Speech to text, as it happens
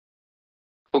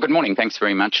Well, good morning. Thanks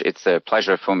very much. It's a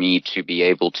pleasure for me to be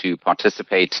able to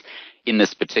participate in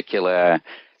this particular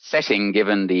setting,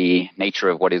 given the nature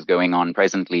of what is going on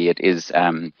presently. It is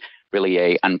really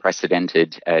an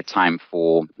unprecedented time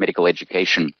for medical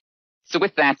education. So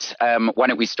with that, why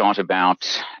don't we start about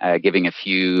giving a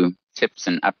few tips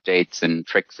and updates and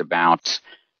tricks about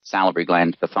salivary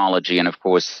gland pathology. And of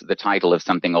course, the title of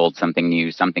Something Old, Something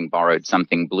New, Something Borrowed,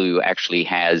 Something Blue actually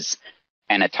has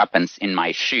an tuppence in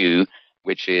my shoe,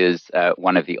 which is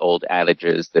one of the old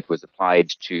adages that was applied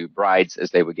to brides as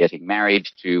they were getting married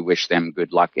to wish them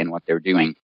good luck in what they're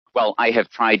doing. Well, I have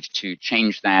tried to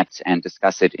change that and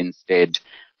discuss it instead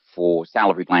for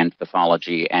salivary gland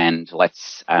pathology, and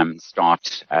let's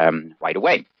start right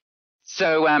away.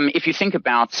 So if you think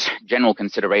about general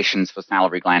considerations for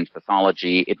salivary gland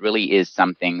pathology, it really is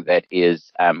something that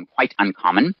is quite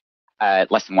uncommon,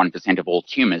 less than 1% of all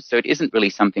tumors. So it isn't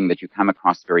really something that you come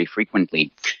across very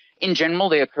frequently. In general,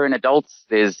 they occur in adults.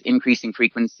 There's increasing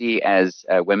frequency as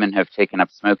women have taken up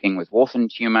smoking with Wharton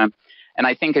tumor. And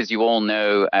I think, as you all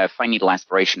know, fine needle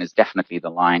aspiration is definitely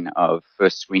the line of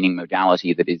first screening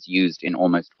modality that is used in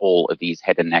almost all of these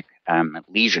head and neck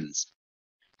lesions.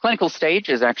 Clinical stage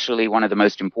is actually one of the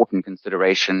most important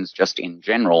considerations just in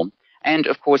general. And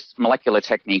of course, molecular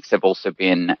techniques have also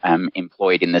been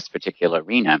employed in this particular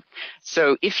arena.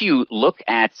 So if you look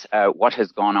at what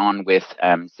has gone on with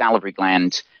salivary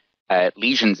gland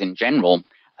lesions in general,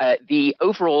 the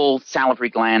overall salivary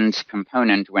gland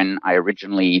component, when I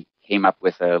originally came up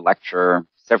with a lecture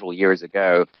several years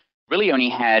ago, really only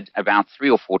had about 3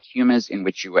 or 4 tumors in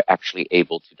which you were actually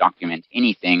able to document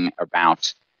anything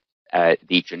about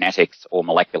the genetics or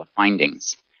molecular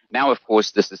findings. Now, of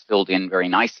course, this is filled in very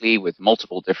nicely with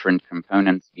multiple different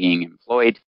components being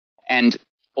employed. And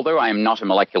although I am not a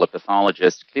molecular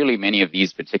pathologist, clearly many of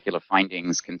these particular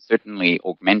findings can certainly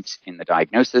augment in the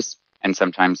diagnosis and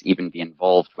sometimes even be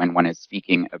involved when one is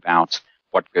speaking about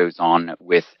what goes on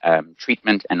with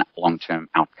treatment and long-term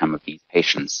outcome of these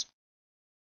patients.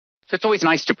 So it's always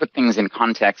nice to put things in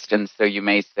context. And so you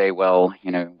may say, well,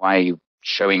 why are you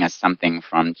showing us something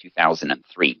from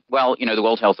 2003? Well, the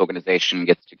World Health Organization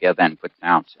gets together and puts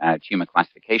out tumor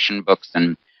classification books,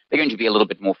 and they're going to be a little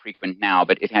bit more frequent now,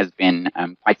 but it has been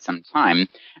quite some time.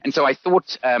 And so I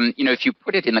thought, if you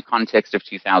put it in the context of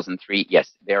 2003,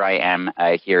 yes, there I am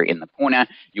here in the corner.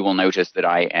 You will notice that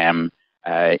I am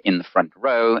in the front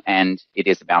row, and it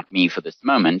is about me for this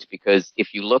moment, because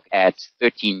if you look at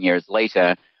 13 years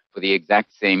later for the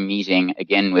exact same meeting,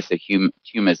 again with the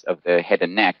tumors of the head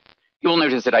and neck, you'll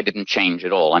notice that I didn't change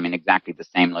at all. I'm in exactly the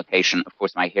same location. Of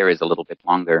course, my hair is a little bit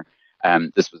longer.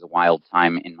 This was a wild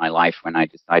time in my life when I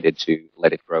decided to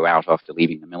let it grow out after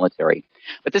leaving the military.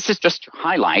 But this is just to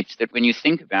highlight that when you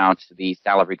think about the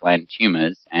salivary gland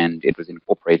tumors, and it was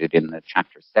incorporated in the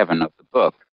chapter 7 of the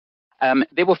book,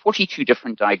 there were 42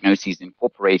 different diagnoses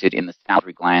incorporated in the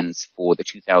salivary glands for the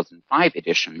 2005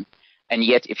 edition. And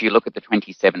yet, if you look at the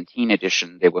 2017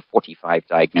 edition, there were 45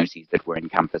 diagnoses that were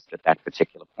encompassed at that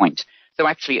particular point. So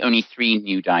actually only 3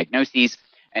 new diagnoses.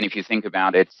 And if you think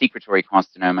about it, secretory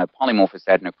carcinoma, polymorphous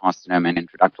adenocarcinoma, and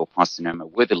intraductal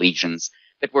carcinoma were the lesions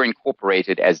that were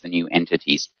incorporated as the new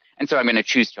entities. And so I'm going to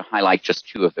choose to highlight just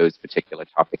 2 of those particular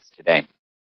topics today.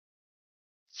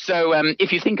 So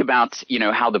if you think about,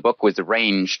 how the book was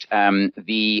arranged,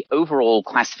 the overall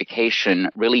classification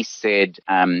really said,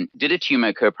 did a tumor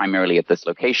occur primarily at this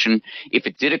location? If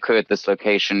it did occur at this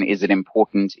location, is it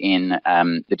important in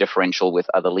the differential with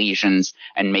other lesions?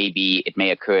 And maybe it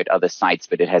may occur at other sites,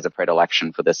 but it has a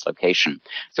predilection for this location.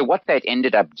 So what that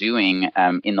ended up doing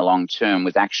in the long term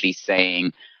was actually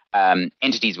saying,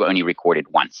 entities were only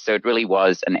recorded once. So it really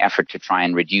was an effort to try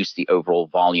and reduce the overall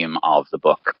volume of the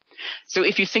book. So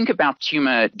if you think about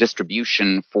tumor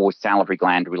distribution for salivary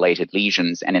gland-related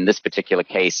lesions, and in this particular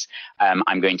case,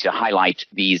 I'm going to highlight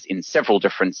these in several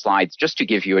different slides just to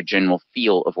give you a general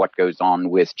feel of what goes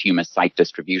on with tumor site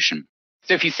distribution.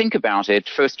 So if you think about it,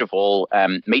 first of all,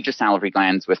 major salivary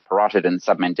glands with parotid and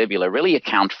submandibular really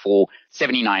account for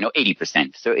 79 or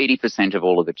 80%. So 80% of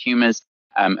all of the tumors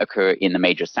occur in the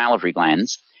major salivary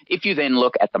glands. If you then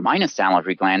look at the minor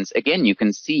salivary glands, again, you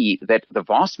can see that the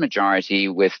vast majority,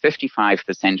 with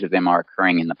 55% of them, are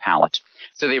occurring in the palate.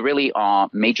 So they really are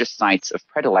major sites of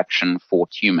predilection for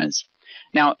tumors.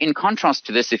 Now, in contrast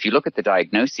to this, if you look at the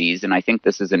diagnoses, and I think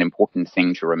this is an important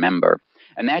thing to remember,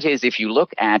 and that is if you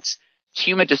look at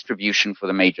tumor distribution for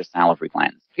the major salivary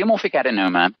glands, pleomorphic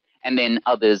adenoma, and then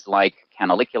others like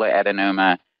canalicular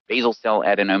adenoma, basal cell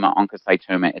adenoma,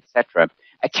 oncocytoma, etc.,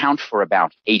 account for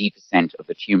about 80% of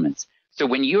the tumors. So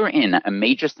when you're in a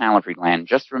major salivary gland,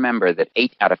 just remember that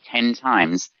 8 out of 10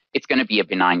 times, it's going to be a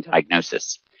benign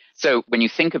diagnosis. So when you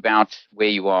think about where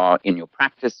you are in your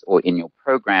practice or in your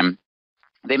program,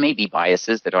 there may be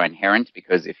biases that are inherent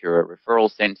because if you're a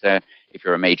referral center, if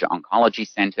you're a major oncology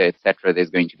center, et cetera, there's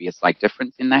going to be a slight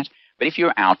difference in that. But if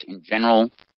you're out in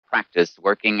general practice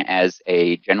working as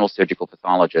a general surgical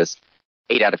pathologist,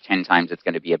 8 out of 10 times it's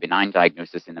going to be a benign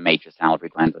diagnosis in the major salivary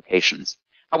gland locations.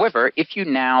 However, if you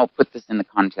now put this in the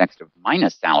context of minor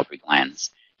salivary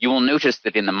glands, you will notice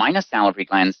that in the minor salivary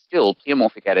glands, still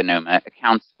pleomorphic adenoma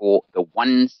accounts for the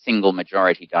one single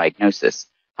majority diagnosis.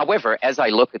 However, as I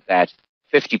look at that,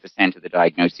 50% of the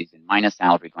diagnoses in minor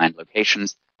salivary gland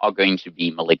locations are going to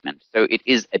be malignant. So it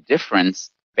is a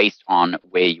difference based on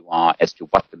where you are as to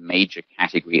what the major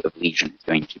category of lesion is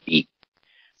going to be.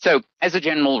 So as a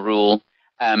general rule,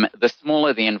 the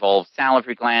smaller the involved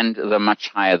salivary gland, the much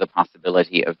higher the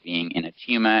possibility of being in a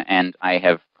tumor. And I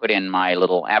have put in my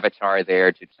little avatar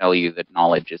there to tell you that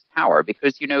knowledge is power.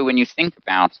 Because, you know, when you think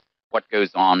about what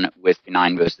goes on with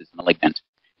benign versus malignant,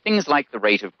 things like the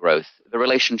rate of growth, the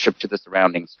relationship to the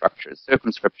surrounding structures,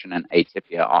 circumscription and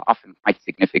atypia are often quite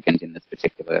significant in this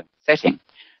particular setting.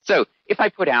 So if I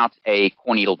put out a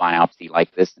core needle biopsy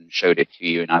like this and showed it to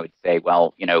you, and I would say,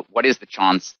 well, you know, what is the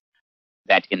chance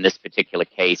that in this particular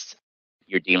case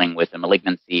you're dealing with a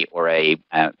malignancy or a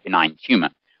benign tumor?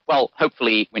 Well,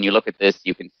 hopefully when you look at this,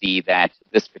 you can see that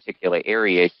this particular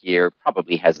area here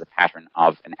probably has a pattern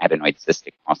of an adenoid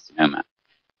cystic carcinoma.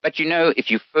 But you know,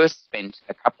 if you first spent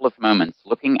a couple of moments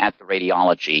looking at the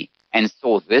radiology and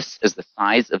saw this as the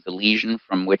size of the lesion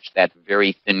from which that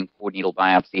very thin core needle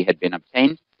biopsy had been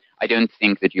obtained, I don't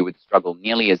think that you would struggle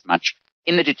nearly as much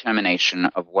in the determination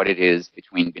of what it is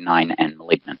between benign and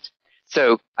malignant.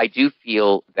 So I do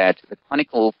feel that the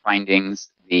clinical findings,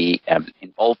 the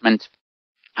involvement,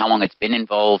 how long it's been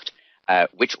involved,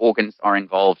 which organs are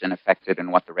involved and affected,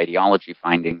 and what the radiology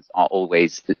findings are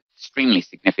always extremely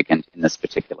significant in this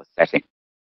particular setting.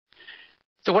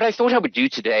 So what I thought I would do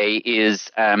today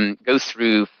is go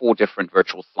through 4 different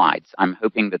virtual slides. I'm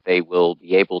hoping that they will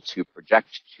be able to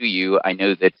project to you. I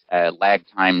know that lag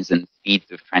times and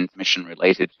speeds of transmission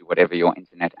related to whatever your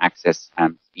internet access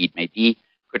speed may be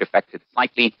could affect it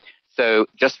slightly. So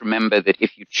just remember that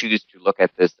if you choose to look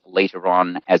at this later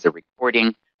on as a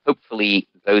recording, hopefully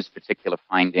those particular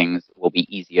findings will be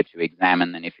easier to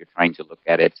examine than if you're trying to look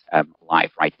at it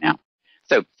live right now.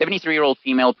 So 73-year-old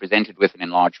female presented with an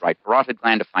enlarged right parotid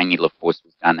gland. A fine needle, of course,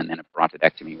 was done, and then a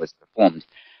parotidectomy was performed.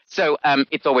 So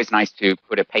it's always nice to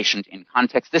put a patient in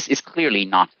context. This is clearly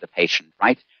not the patient,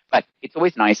 right? But it's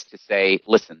always nice to say,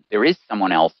 listen, there is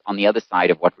someone else on the other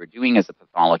side of what we're doing as a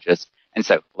pathologist. And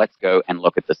so let's go and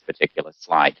look at this particular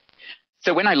slide.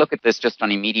 So when I look at this just on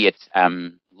immediate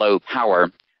low power,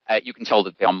 you can tell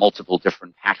that there are multiple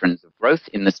different patterns of growth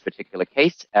in this particular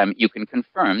case. You can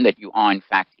confirm that you are, in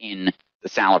fact, in the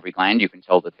salivary gland. You can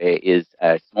tell that there is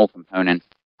a small component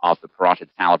of the parotid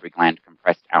salivary gland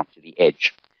compressed out to the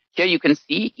edge. Here you can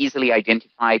see easily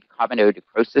identified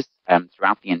carbonodecrosis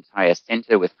throughout the entire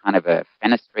center with kind of a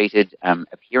fenestrated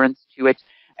appearance to it.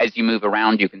 As you move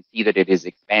around, you can see that it is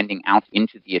expanding out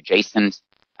into the adjacent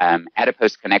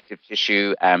adipose connective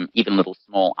tissue, even little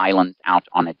small islands out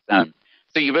on its own.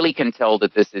 So you really can tell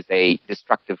that this is a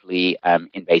destructively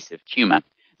invasive tumor.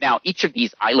 Now, each of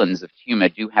these islands of tumor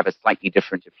do have a slightly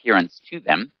different appearance to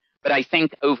them, but I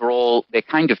think overall they're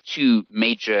kind of 2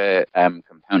 major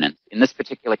components. In this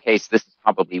particular case, this is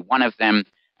probably one of them,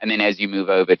 and then as you move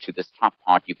over to this top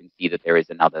part, you can see that there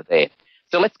is another there.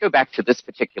 So let's go back to this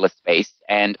particular space,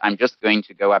 and I'm just going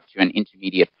to go up to an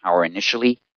intermediate power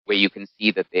initially, where you can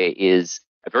see that there is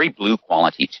a very blue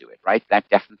quality to it, right? That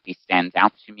definitely stands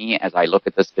out to me as I look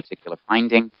at this particular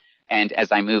finding. And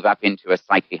as I move up into a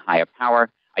slightly higher power,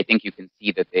 I think you can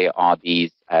see that there are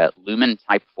these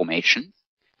lumen-type formations.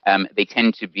 They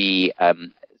tend to be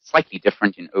slightly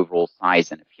different in overall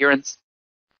size and appearance.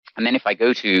 And then if I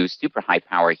go to super high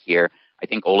power here, I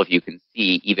think all of you can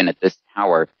see, even at this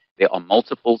power, there are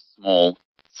multiple small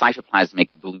cytoplasmic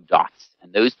blue dots.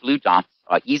 And those blue dots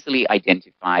are easily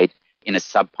identified in a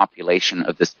subpopulation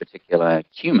of this particular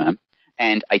tumor.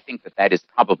 And I think that that is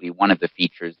probably one of the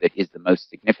features that is the most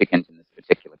significant in this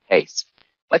particular case.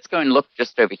 Let's go and look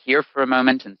just over here for a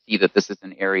moment and see that this is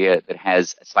an area that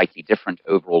has a slightly different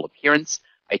overall appearance.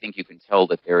 I think you can tell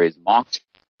that there is marked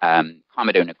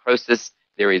comedonecrosis.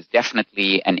 There is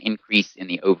definitely an increase in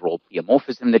the overall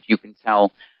pleomorphism that you can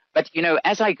tell. But, you know,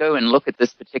 as I go and look at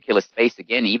this particular space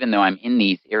again, even though I'm in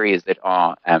these areas that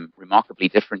are remarkably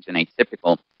different and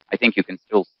atypical, I think you can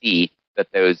still see that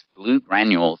those blue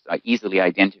granules are easily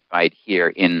identified here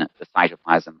in the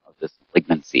cytoplasm of this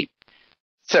malignancy.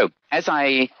 So as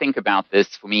I think about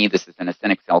this, for me, this is an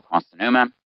acinic cell carcinoma,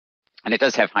 and it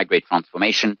does have high-grade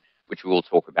transformation. which we will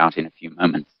talk about in a few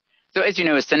moments. So as you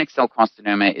know, acinic cell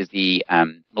carcinoma is the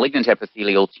malignant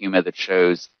epithelial tumor that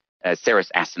shows serous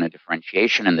acina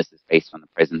differentiation, and this is based on the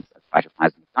presence of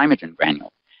cytoplasmic thymogen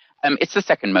granules. It's the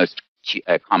second most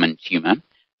common tumor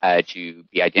to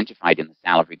be identified in the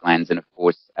salivary glands, and of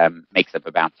course makes up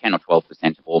about 10 or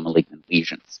 12% of all malignant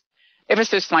lesions. Ever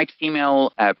so slight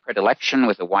female predilection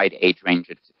with a wide age range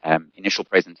at initial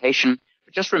presentation,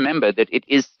 but just remember that it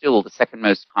is still the second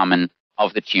most common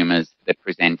of the tumors that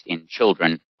present in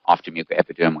children after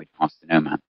mucoepidermoid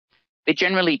carcinoma. They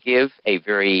generally give a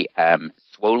very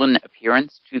swollen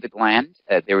appearance to the gland.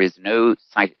 There is no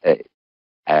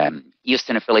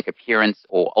eosinophilic appearance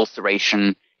or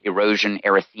ulceration, erosion,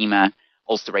 erythema,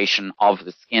 ulceration of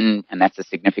the skin, and that's a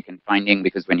significant finding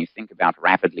because when you think about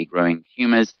rapidly growing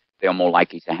tumors, they are more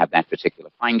likely to have that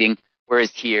particular finding,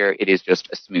 whereas here it is just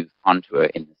a smooth contour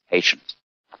in this patient.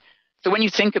 So when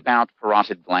you think about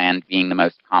parotid gland being the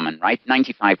most common, right,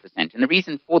 95%, and the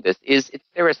reason for this is it's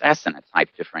serous acina type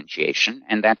differentiation,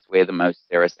 and that's where the most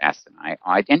serous acini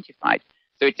are identified.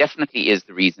 So it definitely is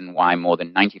the reason why more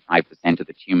than 95% of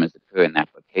the tumors occur in that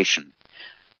location.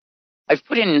 I've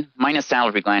put in minor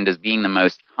salivary gland as being the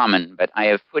most common, but I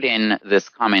have put in this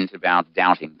comment about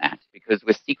doubting that, because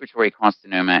with secretory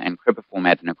carcinoma and cribriform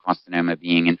adenocarcinoma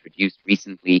being introduced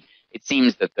recently, it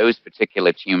seems that those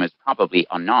particular tumors probably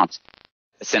are not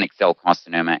acinic cell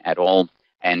carcinoma at all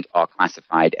and are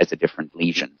classified as a different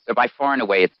lesion. So by far and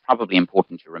away, it's probably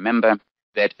important to remember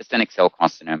that acinic cell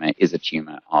carcinoma is a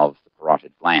tumor of the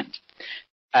parotid gland.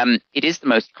 It is the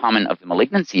most common of the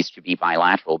malignancies to be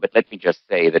bilateral, but let me just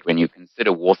say that when you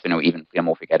consider warthin or even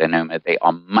pleomorphic adenoma, they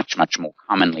are much, much more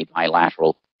commonly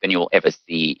bilateral than you will ever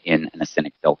see in an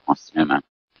acinic cell carcinoma.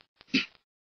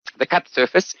 The cut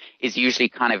surface is usually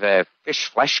kind of a fish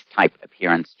flesh type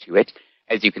appearance to it,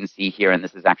 as you can see here, and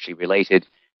this is actually related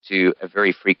to a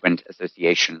very frequent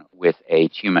association with a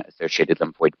tumor-associated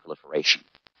lymphoid proliferation.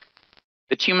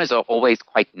 The tumors are always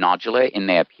quite nodular in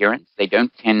their appearance. They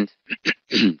don't tend,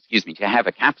 excuse me, to have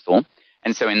a capsule,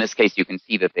 and so in this case you can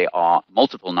see that there are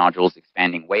multiple nodules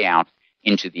expanding way out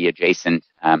into the adjacent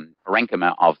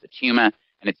parenchyma of the tumor,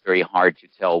 and it's very hard to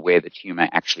tell where the tumor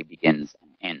actually begins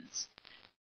and ends.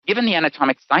 Given the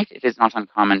anatomic site, it is not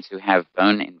uncommon to have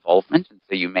bone involvement, and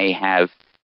so you may have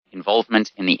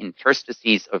involvement in the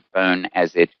interstices of bone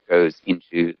as it goes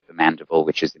into the mandible,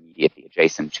 which is immediately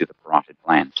adjacent to the parotid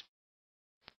gland.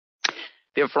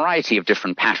 There are a variety of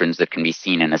different patterns that can be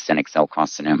seen in acinic cell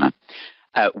carcinoma.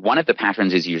 One of the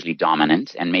patterns is usually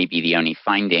dominant and may be the only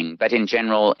finding, but in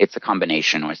general, it's a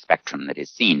combination or a spectrum that is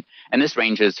seen. And this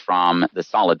ranges from the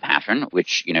solid pattern,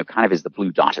 which, kind of is the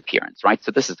blue dot appearance, right?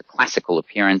 So this is the classical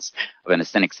appearance of an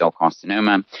acinic cell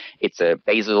carcinoma. It's a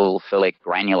basophilic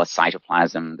granular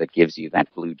cytoplasm that gives you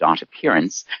that blue dot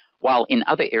appearance, while in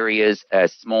other areas, a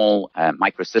small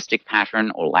microcystic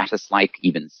pattern or lattice-like,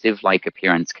 even sieve-like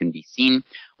appearance can be seen,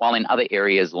 while in other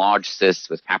areas, large cysts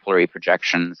with papillary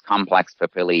projections, complex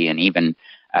papillae, and even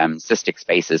cystic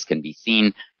spaces can be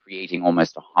seen, creating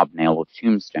almost a hobnail or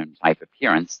tombstone type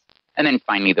appearance. And then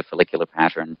finally, the follicular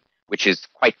pattern, which is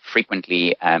quite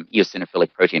frequently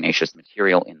eosinophilic proteinaceous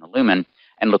material in the lumen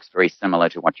and looks very similar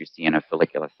to what you see in a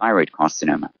follicular thyroid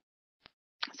carcinoma.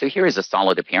 So here is a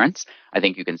solid appearance. I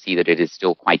think you can see that it is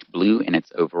still quite blue in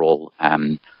its overall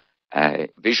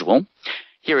visual.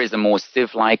 Here is a more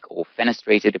sieve-like or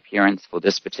fenestrated appearance for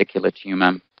this particular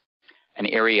tumor, an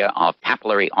area of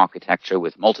papillary architecture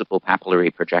with multiple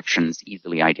papillary projections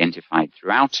easily identified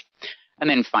throughout. And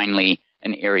then finally,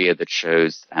 an area that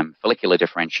shows follicular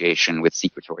differentiation with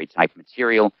secretory type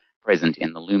material present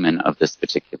in the lumen of this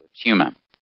particular tumor.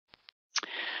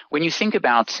 When you think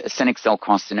about acinic cell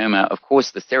carcinoma, of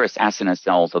course, the serous acina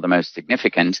cells are the most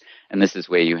significant, and this is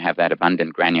where you have that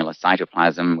abundant granular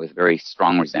cytoplasm with very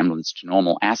strong resemblance to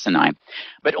normal acini.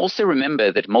 But also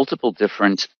remember that multiple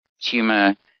different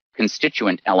tumor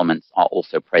constituent elements are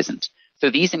also present. So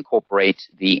these incorporate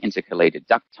the intercalated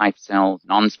duct type cells,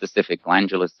 non-specific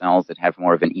glandular cells that have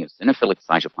more of an eosinophilic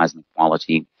cytoplasmic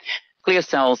quality, clear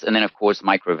cells, and then, of course,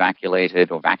 microvacuolated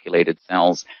or vacuolated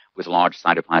cells with large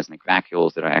cytoplasmic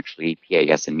vacuoles that are actually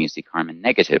PAS and mucicarmin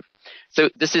negative. So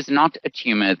this is not a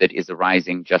tumor that is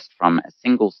arising just from a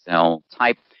single cell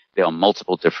type. There are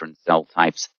multiple different cell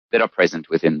types that are present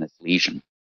within this lesion.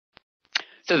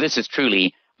 So this is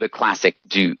truly the classic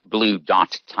blue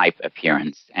dot type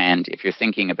appearance. And if you're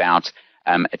thinking about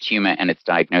a tumor and its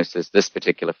diagnosis, this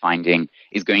particular finding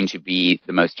is going to be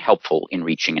the most helpful in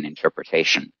reaching an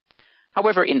interpretation.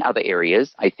 However, in other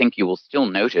areas, I think you will still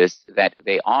notice that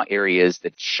there are areas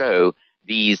that show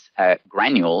these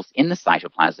granules in the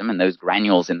cytoplasm, and those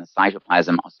granules in the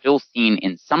cytoplasm are still seen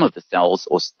in some of the cells,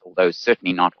 although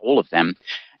certainly not all of them.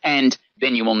 And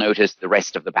then you will notice the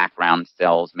rest of the background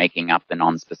cells making up the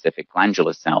nonspecific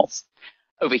glandular cells.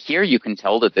 Over here, you can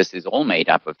tell that this is all made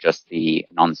up of just the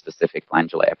nonspecific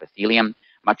glandular epithelium.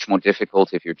 Much more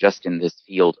difficult if you're just in this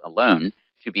field alone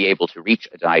to be able to reach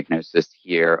a diagnosis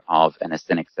here of an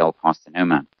acinic cell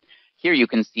carcinoma. Here you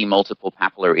can see multiple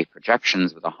papillary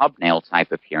projections with a hobnail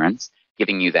type appearance,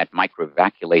 giving you that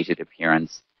microvaculated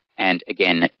appearance. And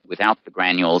again, without the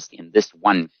granules in this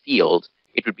one field,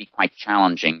 it would be quite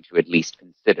challenging to at least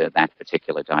consider that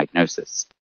particular diagnosis.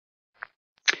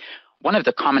 One of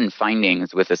the common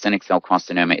findings with acinic cell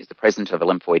carcinoma is the presence of a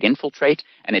lymphoid infiltrate,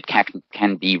 and it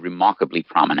can be remarkably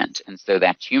prominent. And so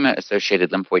that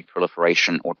tumor-associated lymphoid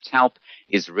proliferation, or TALP,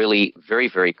 is really very,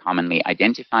 very commonly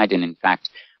identified. And in fact,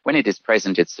 when it is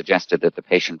present, it's suggested that the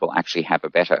patient will actually have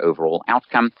a better overall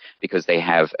outcome because they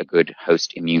have a good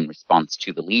host immune response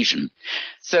to the lesion.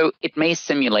 So it may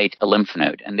simulate a lymph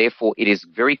node, and therefore it is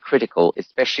very critical,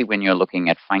 especially when you're looking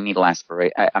at fine needle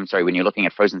when you're looking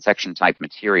at frozen section type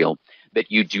material,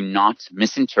 that you do not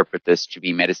misinterpret this to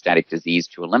be metastatic disease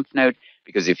to a lymph node,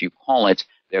 because if you call it,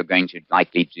 they're going to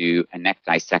likely do a neck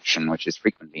dissection, which is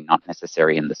frequently not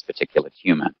necessary in this particular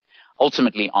tumor.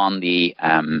 Ultimately, on the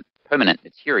permanent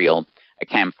material, a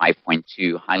CAM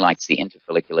 5.2 highlights the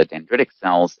interfollicular dendritic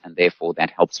cells, and therefore that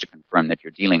helps to confirm that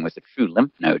you're dealing with a true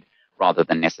lymph node rather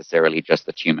than necessarily just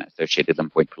the tumor-associated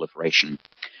lymphoid proliferation.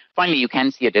 Finally, you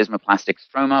can see a desmoplastic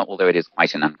stroma, although it is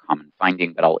quite an uncommon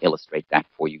finding, but I'll illustrate that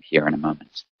for you here in a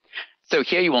moment. So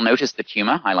here you will notice the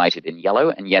tumor highlighted in yellow,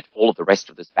 and yet all of the rest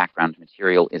of this background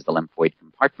material is the lymphoid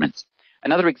compartment.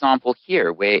 Another example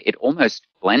here where it almost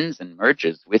blends and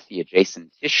merges with the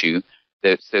adjacent tissue.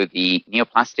 So the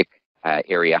neoplastic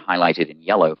area highlighted in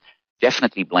yellow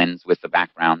definitely blends with the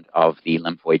background of the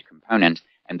lymphoid component,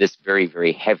 and this very,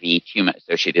 very heavy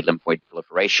tumor-associated lymphoid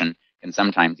proliferation can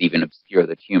sometimes even obscure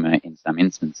the tumor in some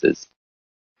instances.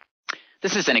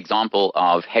 This is an example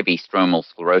of heavy stromal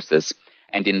sclerosis,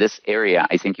 and in this area,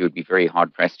 I think you would be very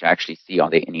hard-pressed to actually see,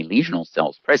 are there any lesional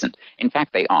cells present? In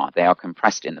fact, they are. They are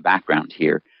compressed in the background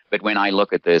here, but when I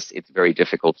look at this, it's very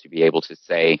difficult to be able to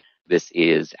say this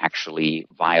is actually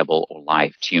viable or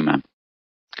live tumor.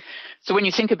 So when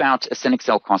you think about acinic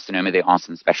cell carcinoma, there are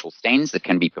some special stains that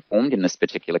can be performed in this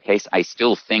particular case. I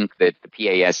still think that the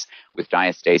PAS with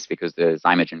diastase, because the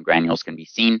zymogen granules can be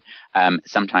seen,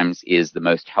 sometimes is the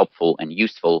most helpful and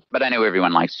useful, but I know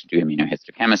everyone likes to do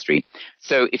immunohistochemistry.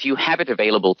 So if you have it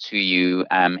available to you,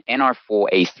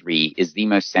 NR4A3 is the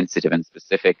most sensitive and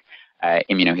specific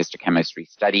immunohistochemistry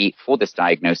study for this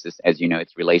diagnosis. As you know,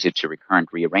 it's related to recurrent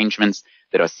rearrangements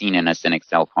that are seen in acinic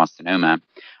cell carcinoma.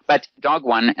 But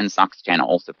DOG1 and SOX10 are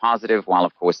also positive, while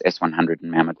of course S100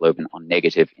 and mammoglobin are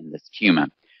negative in this tumor.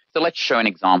 So let's show an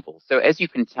example. So as you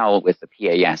can tell with the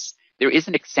PAS, there is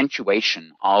an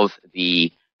accentuation of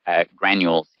the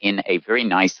granules in a very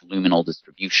nice luminal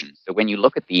distribution. So when you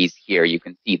look at these here, you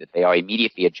can see that they are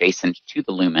immediately adjacent to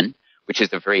the lumen, which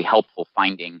is a very helpful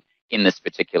finding in this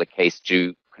particular case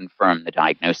to confirm the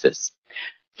diagnosis.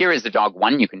 Here is the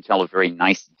DOG1. You can tell a very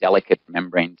nice, delicate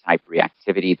membrane-type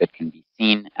reactivity that can be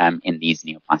seen in these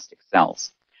neoplastic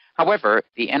cells. However,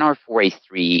 the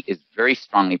NR4A3 is very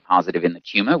strongly positive in the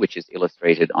tumor, which is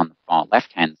illustrated on the far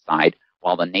left-hand side,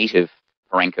 while the native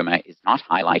parenchyma is not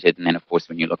highlighted. And then, of course,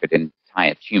 when you look at the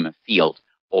entire tumor field,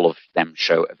 all of them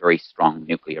show a very strong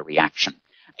nuclear reaction.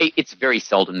 It's very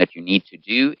seldom that you need to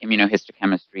do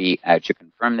immunohistochemistry to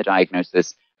confirm the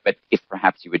diagnosis, but if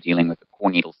perhaps you were dealing with a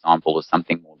core needle sample or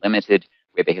something more limited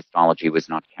where the histology was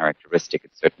not characteristic,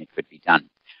 it certainly could be done.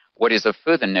 What is of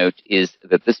further note is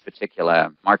that this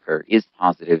particular marker is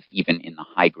positive even in the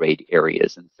high-grade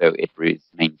areas, and so it is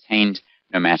maintained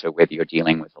no matter whether you're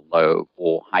dealing with a low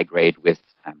or high-grade with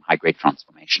high-grade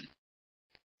transformation.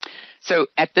 So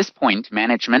at this point,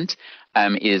 management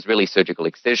is really surgical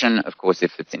excision. Of course,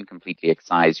 if it's incompletely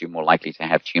excised, you're more likely to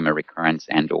have tumor recurrence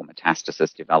and or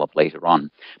metastasis develop later on.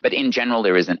 But in general,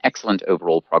 there is an excellent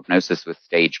overall prognosis, with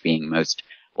stage being most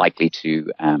likely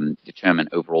to determine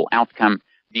overall outcome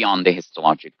beyond the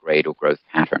histologic grade or growth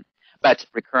pattern. But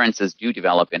recurrences do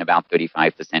develop in about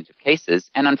 35% of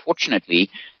cases, and unfortunately,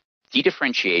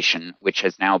 dedifferentiation, which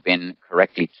has now been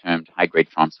correctly termed high-grade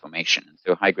transformation. And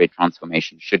so high-grade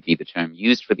transformation should be the term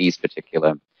used for these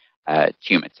particular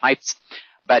tumor types.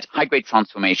 But high-grade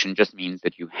transformation just means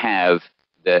that you have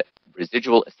the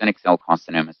residual acinic cell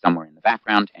carcinoma somewhere in the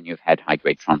background, and you've had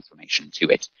high-grade transformation to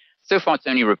it. So far, it's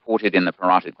only reported in the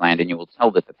parotid gland, and you will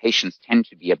tell that the patients tend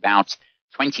to be about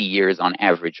 20 years on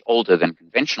average older than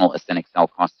conventional acinic cell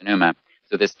carcinoma.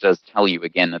 So this does tell you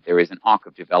again that there is an arc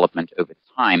of development over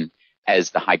time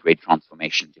as the high-grade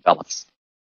transformation develops.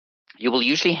 You will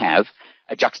usually have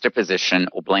a juxtaposition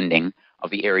or blending of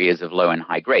the areas of low and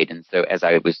high grade. And so as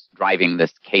I was driving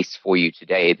this case for you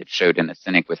today that showed an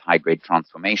acinic with high grade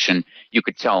transformation, you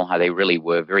could tell how they really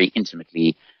were very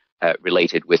intimately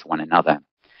related with one another.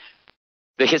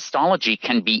 The histology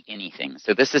can be anything.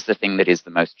 So this is the thing that is the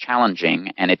most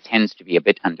challenging, and it tends to be a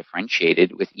bit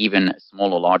undifferentiated, with even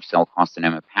small or large cell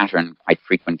carcinoma pattern quite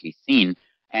frequently seen,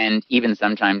 and even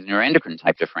sometimes neuroendocrine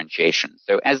type differentiation.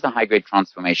 So as the high-grade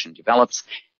transformation develops,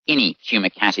 any tumor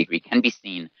category can be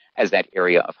seen as that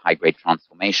area of high-grade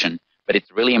transformation, but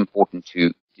it's really important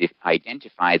to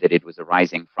identify that it was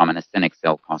arising from an acinic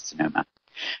cell carcinoma.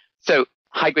 So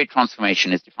high-grade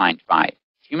transformation is defined by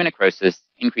tumor necrosis,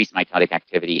 increased mitotic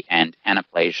activity, and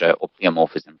anaplasia or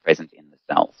pleomorphism present in the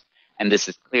cells. And this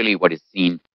is clearly what is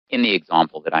seen in the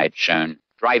example that I had shown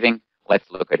driving. Let's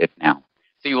look at it now.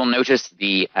 So you will notice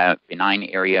the benign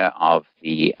area of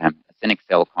the acinic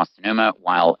cell carcinoma,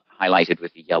 while highlighted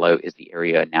with the yellow is the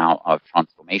area now of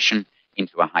transformation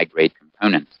into a high-grade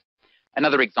component.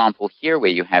 Another example here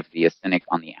where you have the acinic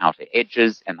on the outer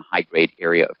edges and the high-grade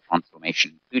area of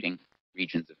transformation, including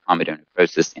regions of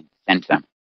comedonecrosis in the center.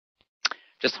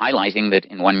 Just highlighting that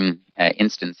in one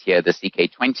instance here, the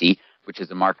CK20, which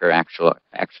is a marker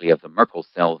actually of the Merkel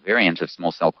cell variant of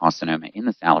small cell carcinoma in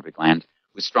the salivary gland,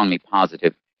 was strongly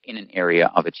positive in an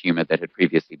area of a tumor that had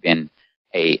previously been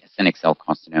a acinic cell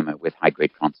carcinoma with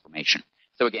high-grade transformation.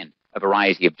 So again, a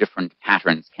variety of different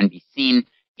patterns can be seen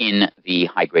in the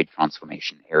high-grade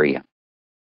transformation area.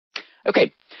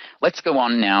 Okay, let's go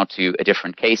on now to a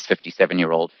different case,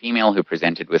 57-year-old female who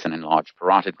presented with an enlarged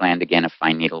parotid gland. Again, a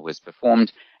fine needle was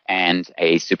performed and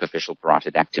a superficial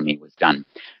parotidectomy was done.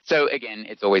 So again,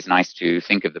 it's always nice to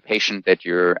think of the patient that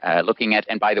you're looking at.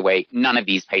 And by the way, none of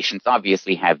these patients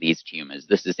obviously have these tumors.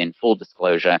 This is in full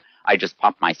disclosure. I just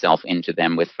popped myself into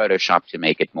them with Photoshop to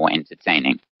make it more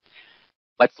entertaining.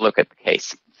 Let's look at the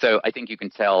case. So I think you can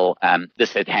tell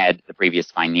this had the previous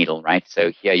fine needle, right?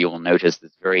 So here you will notice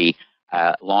this very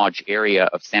large area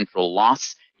of central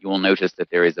loss. You will notice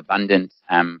that there is abundant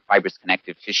fibrous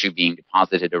connective tissue being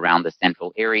deposited around the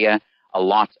central area, a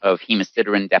lot of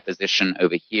hemosiderin deposition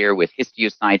over here with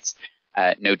histiocytes,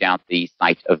 no doubt the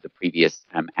site of the previous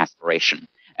aspiration.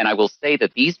 And I will say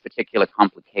that these particular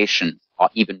complications are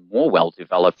even more well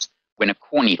developed when a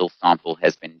core needle sample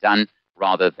has been done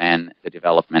rather than the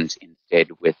development instead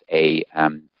with a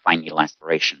fine needle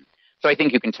aspiration. So I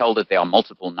think you can tell that there are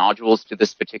multiple nodules to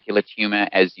this particular tumor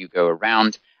as you go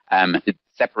around. It's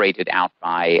separated out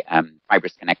by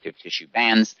fibrous connective tissue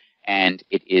bands, and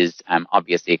it is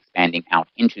obviously expanding out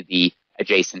into the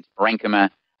adjacent parenchyma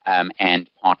and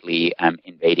partly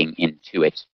invading into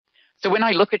it. So when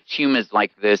I look at tumors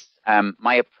like this,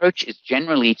 my approach is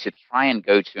generally to try and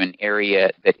go to an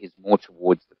area that is more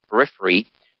towards the periphery,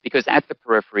 because at the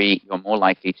periphery, you're more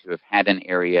likely to have had an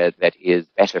area that is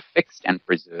better fixed and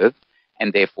preserved,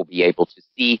 and therefore be able to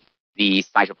see the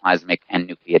cytoplasmic and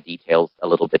nuclear details a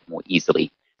little bit more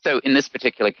easily. So in this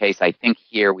particular case, I think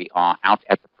here we are out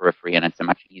at the periphery, and it's a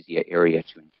much easier area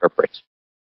to interpret.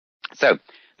 So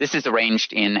this is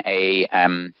arranged in a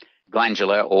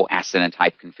glandular or acinin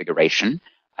type configuration.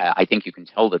 I think you can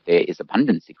tell that there is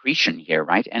abundant secretion here,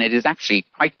 right? And it is actually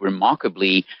quite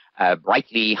remarkably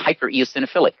brightly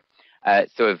hypereosinophilic.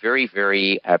 So a very,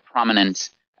 very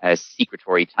prominent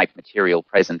secretory type material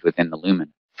present within the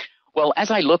lumen. Well,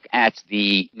 as I look at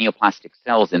the neoplastic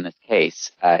cells in this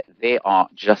case, there are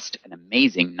just an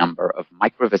amazing number of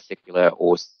microvesicular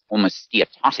or almost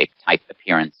steatotic type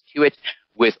appearance to it,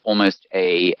 with almost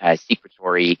a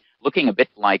secretory looking a bit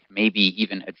like maybe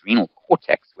even adrenal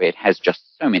cortex, where it has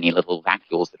just so many little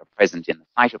vacuoles that are present in the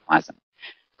cytoplasm.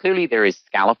 Clearly, there is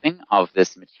scalloping of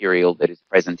this material that is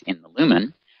present in the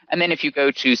lumen. And then if you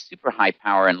go to super high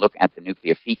power and look at the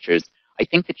nuclear features, I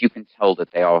think that you can tell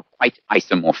that they are quite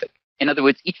isomorphic. In other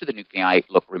words, each of the nuclei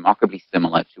look remarkably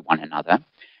similar to one another.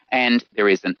 And there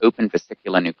is an open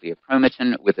vesicular nuclear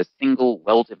chromatin with a single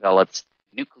well-developed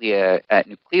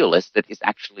nucleolus that is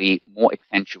actually more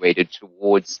accentuated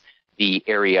towards the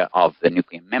area of the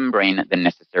nuclear membrane than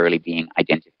necessarily being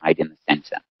identified in the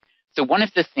center. So one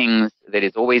of the things that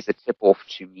is always a tip-off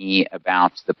to me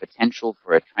about the potential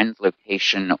for a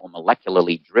translocation or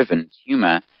molecularly driven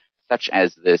tumor such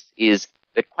as this is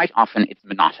that quite often it's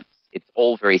monotonous. It's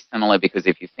all very similar because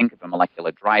if you think of a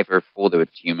molecular driver for the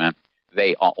tumor,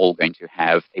 they are all going to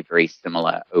have a very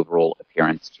similar overall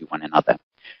appearance to one another.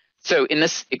 So in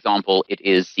this example, it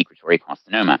is secretory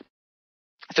carcinoma.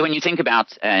 So when you think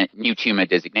about new tumor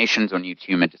designations or new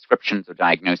tumor descriptions or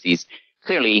diagnoses,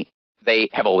 clearly they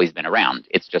have always been around.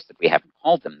 It's just that we haven't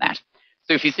called them that.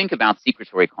 So if you think about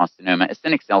secretory carcinoma,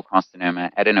 acinic cell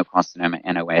carcinoma, adenocarcinoma,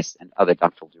 NOS, and other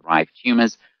ductal-derived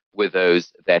tumors were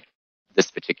those that this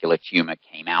particular tumor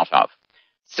came out of.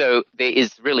 So there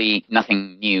is really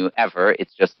nothing new ever.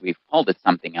 It's just we've called it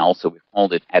something else, or we've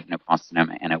called it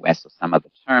adenocarcinoma, NOS, or some other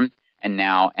term. And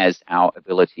now, as our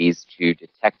abilities to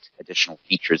detect additional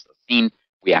features are seen,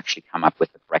 we actually come up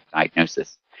with the correct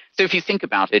diagnosis. So if you think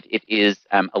about it, it is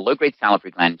a low-grade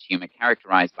salivary gland tumor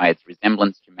characterized by its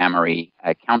resemblance to mammary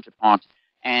counterpart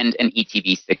and an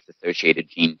ETB6-associated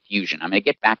gene fusion. I'm going to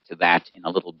get back to that in a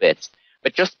little bit.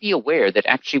 But just be aware that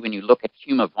actually when you look at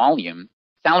tumor volume,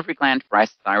 salivary gland,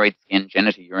 breast, thyroid, skin,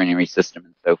 genitourinary system,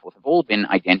 and so forth have all been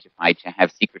identified to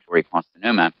have secretory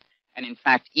carcinoma. And in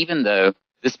fact, even though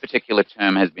this particular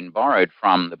term has been borrowed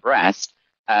from the breast,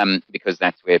 because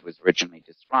that's where it was originally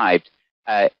described,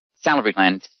 salivary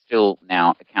gland still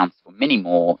now accounts for many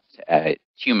more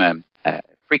tumor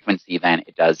frequency than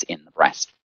it does in the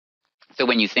breast. So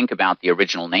when you think about the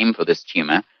original name for this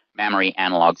tumor, mammary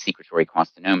analog secretory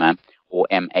carcinoma, or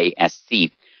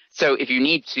MASC. So if you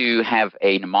need to have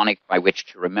a mnemonic by which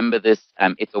to remember this,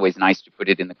 it's always nice to put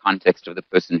it in the context of the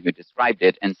person who described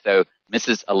it. And so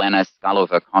Mrs. Elena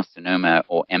Skalova carcinoma,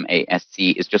 or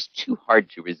MASC, is just too hard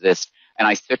to resist. And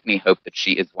I certainly hope that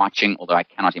she is watching, although I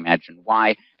cannot imagine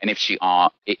why. And if she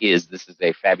is, this is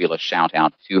a fabulous shout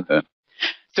out to her.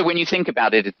 So when you think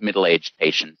about it, it's middle-aged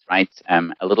patients, right?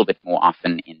 A little bit more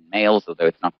often in males, although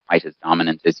it's not quite as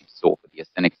dominant as you saw for the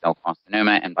acinic cell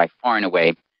carcinoma. And by far and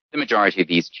away, the majority of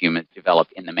these tumors develop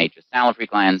in the major salivary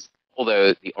glands,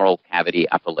 although the oral cavity,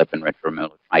 upper lip, and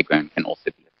retromolar trigrone can also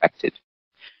be affected.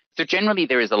 So generally,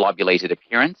 there is a lobulated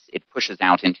appearance. It pushes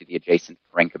out into the adjacent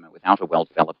parenchyma without a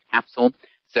well-developed capsule,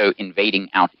 so invading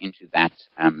out into that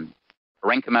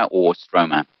parenchyma or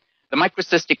stroma. The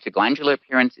microcystic to glandular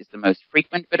appearance is the most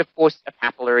frequent, but of course, a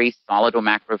papillary, solid or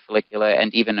macrofollicular,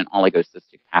 and even an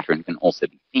oligocystic pattern can also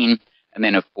be seen. And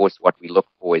then, of course, what we look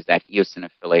for is that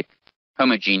eosinophilic,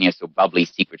 homogeneous or bubbly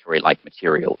secretory-like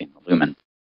material in the lumen.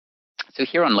 So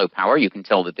here on low power, you can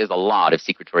tell that there's a lot of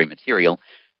secretory material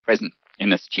present in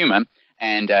this tumor,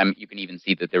 and you can even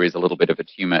see that there is a little bit of a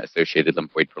tumor-associated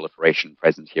lymphoid proliferation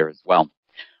present here as well.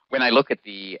 When I look at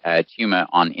the tumor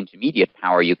on intermediate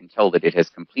power, you can tell that it has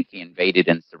completely invaded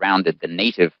and surrounded the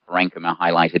native parenchyma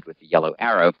highlighted with the yellow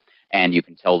arrow, and you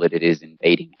can tell that it is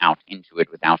invading out into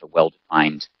it without a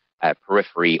well-defined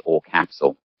periphery or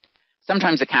capsule.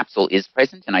 Sometimes a capsule is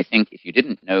present, and I think if you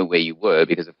didn't know where you were,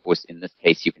 because of course in this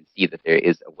case you can see that there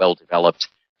is a well-developed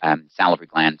salivary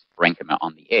gland parenchyma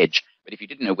on the edge, but if you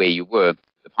didn't know where you were,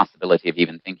 the possibility of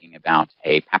even thinking about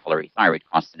a papillary thyroid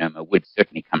carcinoma would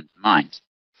certainly come to mind,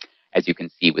 as you can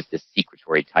see with this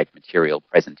secretory type material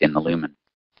present in the lumen.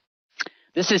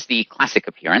 This is the classic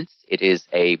appearance. It is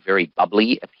a very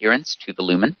bubbly appearance to the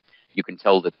lumen. You can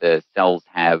tell that the cells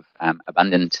have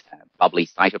abundant bubbly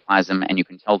cytoplasm, and you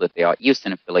can tell that they are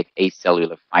eosinophilic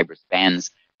acellular fibrous bands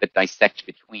that dissect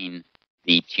between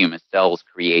the tumor cells,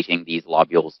 creating these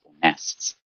lobules or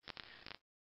nests.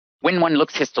 When one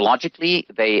looks histologically,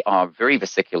 they are very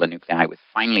vesicular nuclei with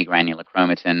finely granular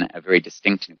chromatin, a very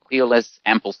distinct nucleolus,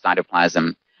 ample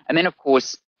cytoplasm, and then, of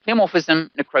course,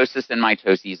 pleomorphism, necrosis, and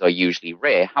mitosis are usually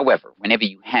rare. However, whenever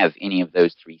you have any of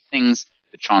those three things,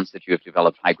 the chance that you have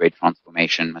developed high-grade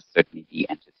transformation must certainly be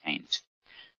entertained.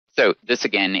 So this,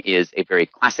 again, is a very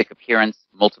classic appearance,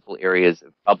 multiple areas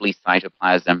of bubbly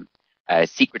cytoplasm,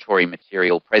 secretory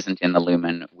material present in the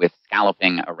lumen with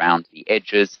scalloping around the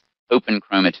edges, open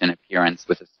chromatin appearance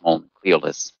with a small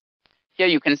nucleolus. Here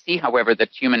you can see, however,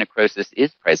 that tumor necrosis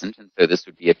is present, and so this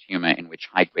would be a tumor in which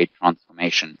high-grade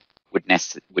transformation would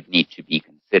need to be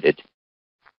considered.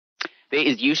 There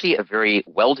is usually a very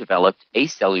well-developed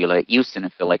acellular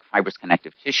eosinophilic fibrous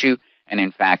connective tissue, and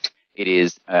in fact, it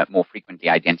is more frequently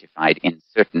identified in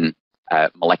certain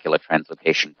molecular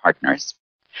translocation partners.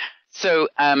 So,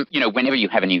 whenever you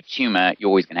have a new tumor, you're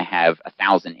always going to have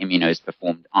 1,000 immunos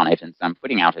performed on it, and so I'm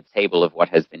putting out a table of what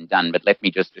has been done, but let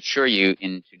me just assure you,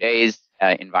 in today's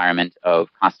environment of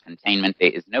cost containment,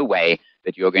 there is no way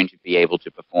that you're going to be able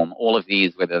to perform all of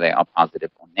these, whether they are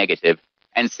positive or negative.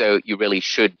 And so you really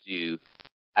should do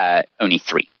only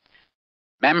three.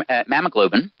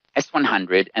 Mammoglobin,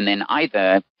 S100, and then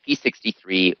either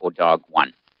P63 or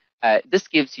DOG1. This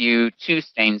gives you two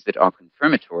stains that are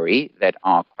confirmatory, that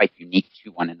are quite unique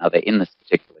to one another in this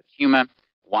particular tumor,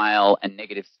 while a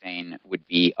negative stain would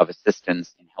be of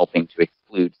assistance in helping to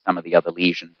exclude some of the other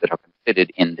lesions that are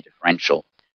considered in the differential.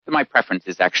 So my preference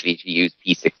is actually to use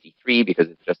P63 because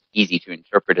it's just easy to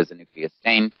interpret as a nuclear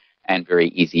stain and very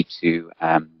easy to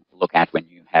look at when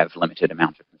you have limited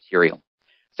amount of material.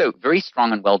 So very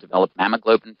strong and well-developed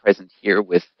mammoglobin present here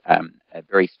with a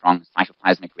very strong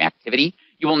cytoplasmic reactivity.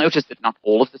 You will notice that not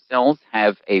all of the cells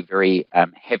have a very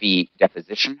heavy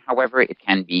deposition. However, it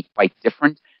can be quite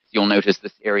different. So you'll notice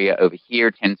this area over here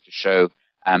tends to show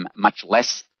much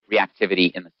less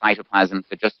reactivity in the cytoplasm.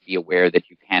 So just be aware that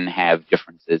you can have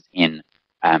differences in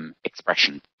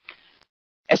expression.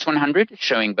 S100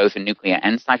 showing both a nuclear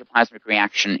and cytoplasmic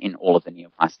reaction in all of the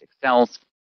neoplastic cells.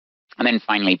 And then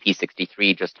finally,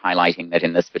 P63 just highlighting that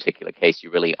in this particular case, you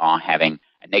really are having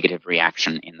a negative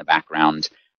reaction in the background,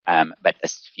 but a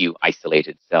few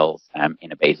isolated cells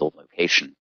in a basal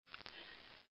location.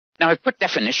 Now, I've put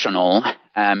definitional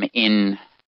in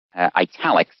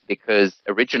italics because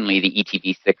originally the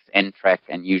ETB6 NTRK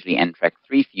and usually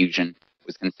NTRK3 fusion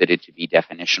was considered to be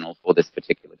definitional for this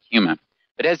particular tumor.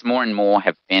 But as more and more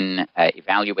have been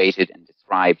evaluated and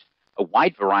described, a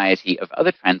wide variety of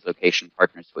other translocation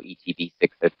partners for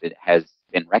ETB6 has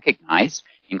been recognized,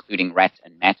 including RET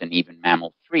and MET and even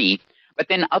MAML3. But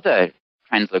then other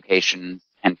translocations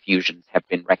and fusions have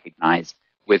been recognized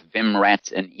with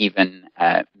VIM-RET and even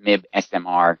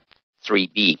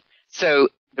MIB-SMR3B. So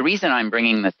the reason I'm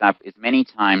bringing this up is many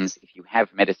times if you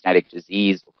have metastatic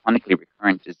disease or clinically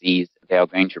recurrent disease, they are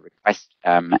going to request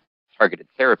targeted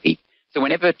therapy. So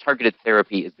whenever targeted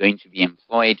therapy is going to be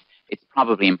employed, it's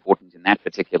probably important in that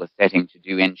particular setting to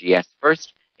do NGS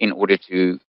first in order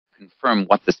to confirm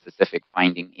what the specific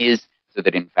finding is so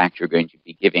that in fact you're going to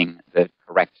be giving the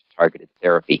correct targeted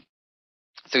therapy.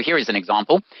 So here is an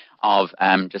example of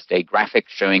just a graphic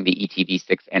showing the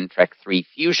ETB6 NTRK3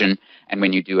 fusion. And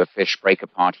when you do a FISH break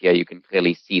apart here, you can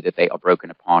clearly see that they are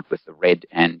broken apart with the red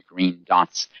and green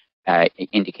dots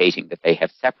indicating that they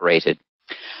have separated.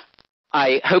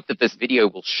 I hope that this video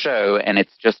will show, and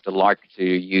it's just a lark to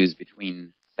use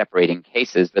between separating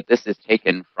cases, but this is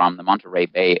taken from the Monterey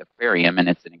Bay Aquarium, and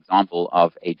it's an example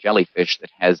of a jellyfish that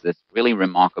has this really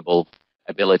remarkable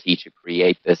ability to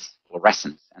create this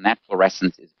fluorescence. And that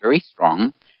fluorescence is very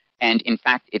strong, and in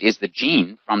fact, it is the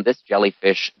gene from this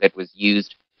jellyfish that was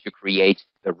used to create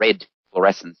the red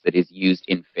fluorescence that is used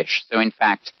in fish. So in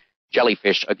fact,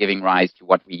 jellyfish are giving rise to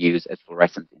what we use as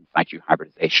fluorescence in situ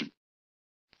hybridization.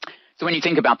 So when you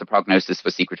think about the prognosis for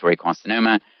secretory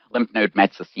carcinoma, lymph node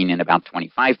mets are seen in about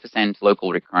 25%,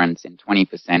 local recurrence in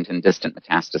 20%, and distant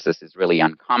metastasis is really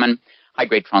uncommon.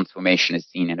 High-grade transformation is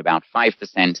seen in about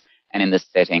 5%, and in this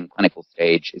setting, clinical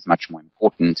stage is much more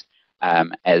important,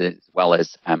 as well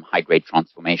as high-grade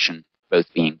transformation,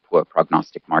 both being poor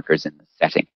prognostic markers in this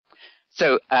setting.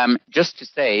 So just to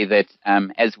say that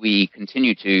as we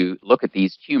continue to look at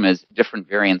these tumors, different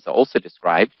variants are also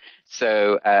described.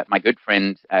 So my good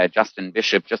friend Justin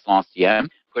Bishop just last year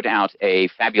put out a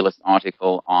fabulous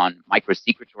article on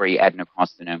microsecretory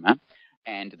adenocarcinoma,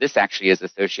 and this actually is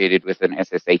associated with an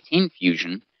SS18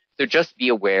 fusion. So just be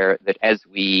aware that as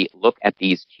we look at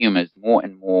these tumors, more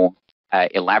and more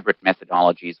elaborate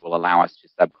methodologies will allow us to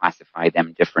subclassify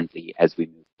them differently as we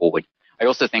move forward. I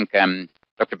also think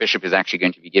Dr. Bishop is actually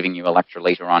going to be giving you a lecture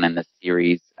later on in this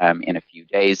series in a few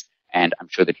days, and I'm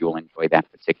sure that you will enjoy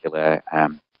that particular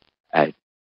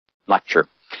lecture.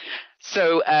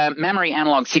 So mammary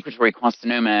analog secretory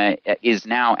carcinoma is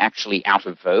now actually out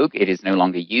of vogue. It is no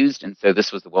longer used, and so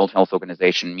this was the World Health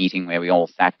Organization meeting where we all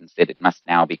sat and said it must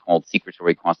now be called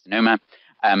secretory carcinoma.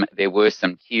 There were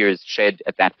some tears shed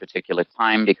at that particular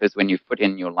time because when you've put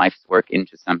in your life's work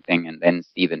into something and then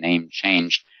see the name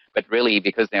changed, but really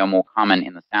because they are more common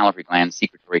in the salivary gland,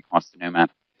 secretory carcinoma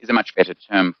is a much better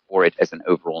term for it as an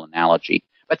overall analogy.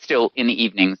 But still, in the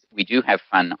evenings, we do have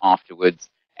fun afterwards.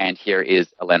 And here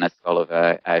is Elena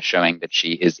Skolova showing that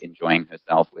she is enjoying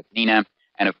herself with Nina,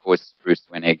 and of course, Bruce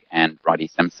Winnig and Roddy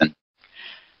Simpson.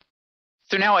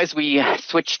 So now as we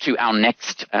switch to our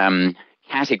next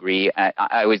category,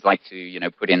 I always like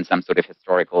to put in some sort of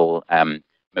historical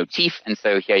motif. And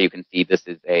so here you can see this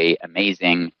is a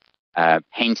amazing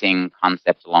painting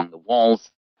concept along the walls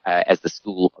as the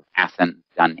School of Athens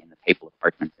done in the papal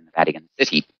apartments in the Vatican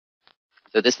City.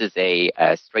 So this is a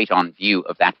straight-on view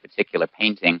of that particular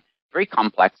painting. Very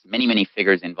complex, many, many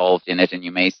figures involved in it. And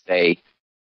you may say,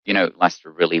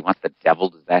 Lester, really, what the devil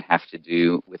does that have to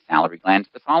do with salivary gland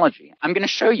pathology? I'm going to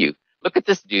show you. Look at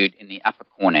this dude in the upper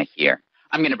corner here.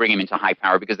 I'm going to bring him into high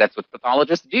power because that's what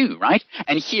pathologists do, right?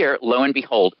 And here, lo and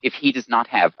behold, if he does not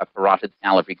have a parotid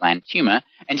salivary gland tumor,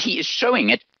 and he is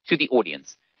showing it to the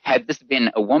audience. Had this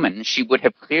been a woman, she would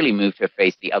have clearly moved her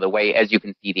face the other way, as you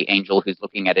can see the angel who's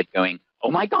looking at it going, oh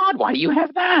my God, why do you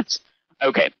have that?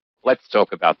 Okay, let's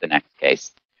talk about the next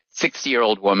case.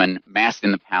 60-year-old woman, mass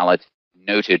in the palate,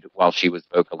 noted while she was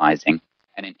vocalizing,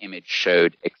 and an image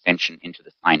showed extension into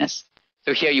the sinus.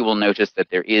 So here you will notice that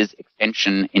there is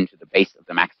extension into the base of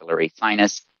the maxillary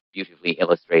sinus, beautifully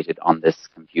illustrated on this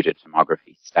computed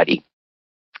tomography study.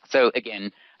 So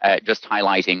again, just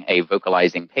highlighting a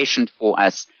vocalizing patient for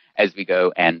us as we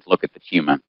go and look at the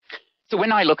tumor. So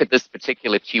when I look at this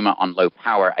particular tumor on low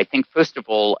power, I think, first of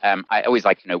all, I always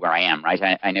like to know where I am,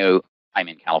 right? I know I'm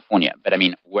in California, but I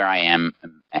mean where I am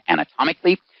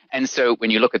anatomically. And so when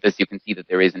you look at this, you can see that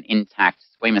there is an intact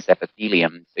squamous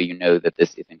epithelium. So you know that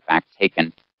this is, in fact,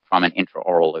 taken from an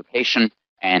intraoral location,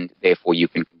 and therefore you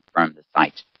can confirm the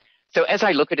site. So as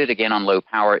I look at it again on low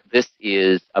power, this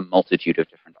is a multitude of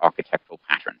different architectural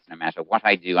patterns. No matter what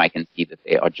I do, I can see that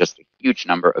there are just a huge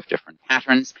number of different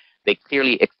patterns. They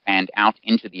clearly expand out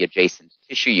into the adjacent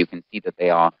tissue. You can see that they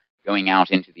are going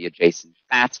out into the adjacent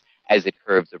fat. As it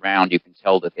curves around, you can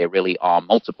tell that there really are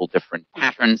multiple different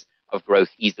patterns of growth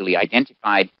easily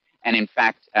identified. And in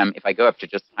fact, if I go up to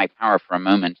just high power for a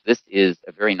moment, this is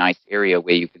a very nice area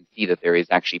where you can see that there is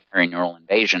actually perineural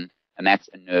invasion, and that's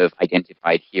a nerve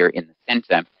identified here in the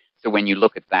center. So when you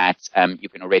look at that, you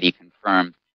can already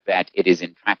confirm that it is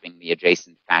entrapping the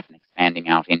adjacent fat and expanding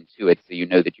out into it. So you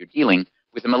know that you're dealing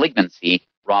with a malignancy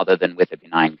rather than with a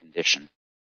benign condition.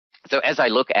 So as I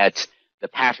look at the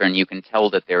pattern, you can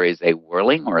tell that there is a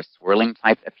whirling or a swirling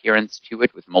type appearance to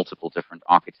it with multiple different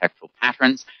architectural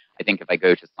patterns. I think if I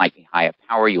go to slightly higher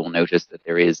power, you will notice that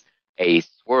there is a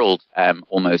swirled,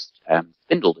 almost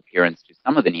spindled appearance to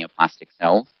some of the neoplastic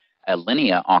cells, a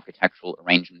linear architectural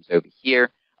arrangement over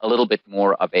here, a little bit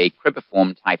more of a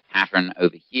cribriform type pattern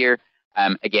over here.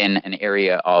 Again, an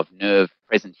area of nerve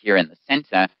present here in the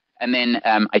center. And then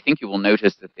I think you will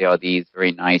notice that there are these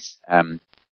very nice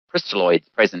crystalloids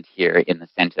present here in the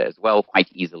center as well, quite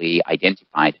easily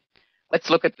identified. Let's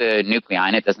look at the nuclei,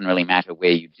 and it doesn't really matter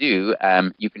where you do.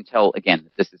 You can tell, again,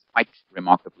 that this is quite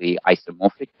remarkably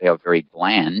isomorphic. They are very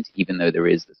bland, even though there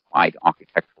is this wide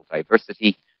architectural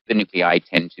diversity. The nuclei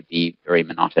tend to be very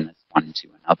monotonous one to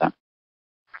another.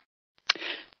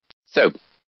 So,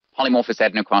 polymorphous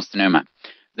adenocarcinoma.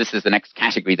 This is the next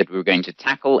category that we're going to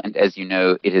tackle, and as you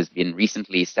know, it has been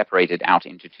recently separated out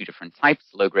into two different types,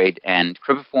 low-grade and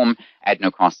cribriform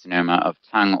adenocarcinoma of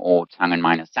tongue or tongue and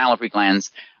minor salivary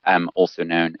glands, also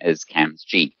known as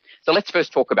CAMS-G. So let's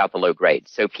first talk about the low-grade.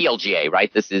 So PLGA,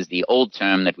 right? This is the old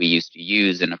term that we used to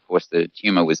use, and of course the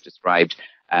tumor was described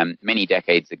many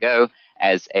decades ago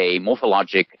as a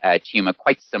morphologic tumor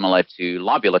quite similar to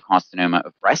lobular carcinoma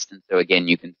of breast, and so again,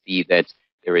 you can see that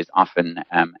there is often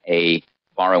a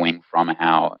borrowing from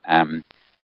our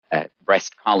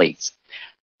breast colleagues.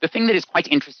 The thing that is quite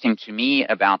interesting to me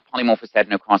about polymorphous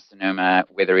adenocarcinoma,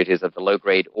 whether it is of the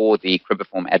low-grade or the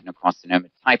cribriform adenocarcinoma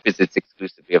type, is it's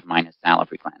exclusively of minor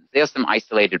salivary glands. There are some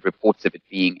isolated reports of it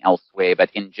being elsewhere, but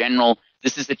in general,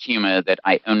 this is a tumor that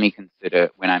I only consider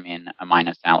when I'm in a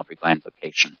minor salivary gland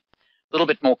location. A little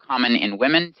bit more common in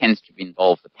women, tends to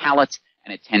involve the palate,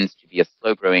 and it tends to be a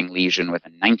slow-growing lesion with a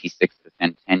 96%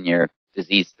 10-year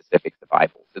disease-specific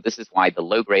survival. So this is why the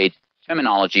low-grade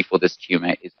terminology for this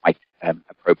tumor is quite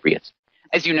appropriate.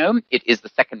 As you know, it is the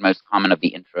second most common of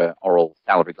the intraoral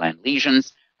salivary gland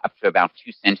lesions, up to about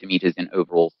 2 centimeters in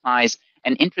overall size.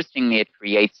 And interestingly, it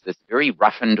creates this very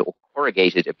roughened or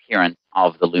corrugated appearance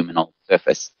of the luminal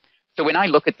surface. So when I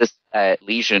look at this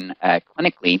lesion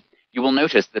clinically, you will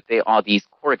notice that there are these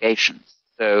corrugations.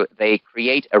 So they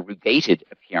create a rugated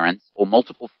appearance or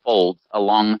multiple folds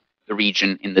along the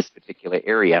region in this particular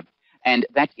area. And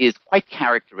that is quite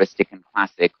characteristic and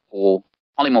classic for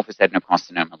polymorphous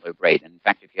adenocarcinoma low-grade. In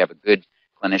fact, if you have a good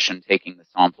clinician taking the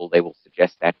sample, they will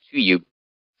suggest that to you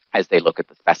as they look at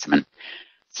the specimen.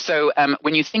 So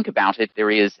when you think about it,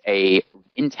 there is an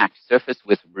intact surface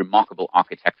with remarkable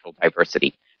architectural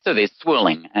diversity. So there's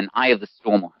swirling, an eye of the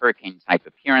storm or hurricane type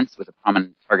appearance with a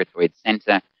prominent targetoid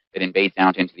center that invades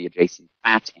out into the adjacent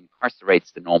fat,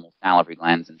 incarcerates the normal salivary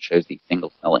glands, and shows the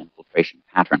single-cell infiltration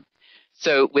pattern.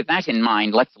 So with that in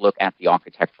mind, let's look at the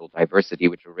architectural diversity,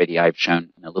 which already I've shown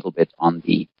in a little bit on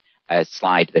the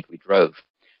slide that we drove.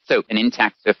 So an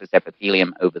intact surface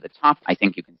epithelium over the top. I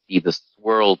think you can see the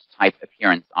swirled type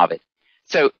appearance of it.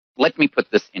 So let me put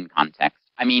this in context.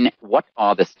 I mean, what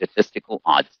are the statistical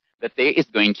odds that there is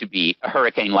going to be a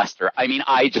Hurricane Lester? I mean,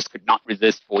 I just could not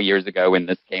resist 4 years ago when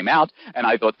this came out, and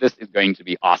I thought this is going to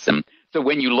be awesome. So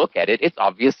when you look at it, it's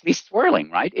obviously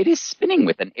swirling, right? It is spinning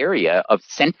with an area of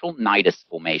central nidus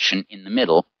formation in the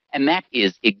middle, and that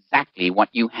is exactly what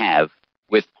you have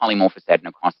with polymorphous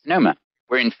adenocarcinoma,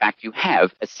 where in fact you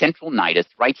have a central nidus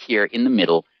right here in the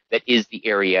middle that is the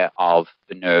area of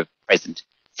the nerve present.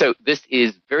 So this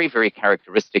is very, very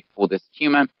characteristic for this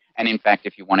tumor. And in fact,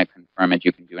 if you want to confirm it,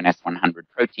 you can do an S100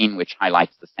 protein, which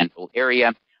highlights the central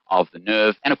area of the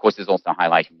nerve, and of course is also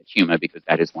highlighting the tumor because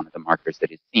that is one of the markers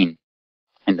that is seen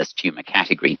in this tumor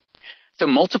category. So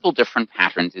multiple different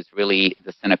patterns is really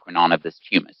the sine qua non of this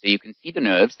tumor. So you can see the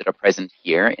nerves that are present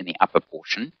here in the upper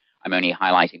portion. I'm only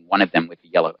highlighting one of them with the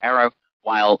yellow arrow,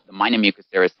 while the minor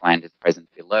mucoserous gland is present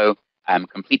below,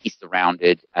 completely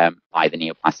surrounded by the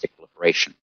neoplastic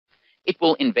proliferation. It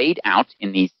will invade out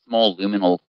in these small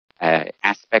luminal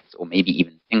aspects, or maybe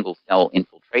even single cell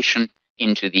infiltration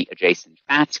into the adjacent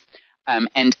fat,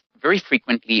 and very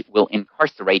frequently will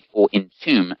incarcerate or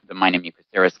entomb the minor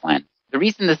mucoserous gland. The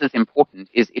reason this is important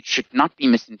is it should not be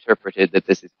misinterpreted that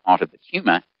this is part of the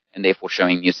tumor and therefore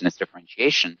showing mucinous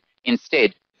differentiation.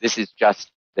 Instead, this is just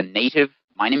the native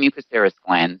minor mucoserous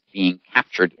glands being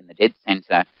captured in the dead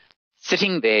center,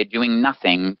 sitting there doing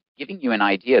nothing, giving you an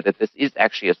idea that this is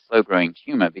actually a slow-growing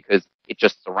tumor because it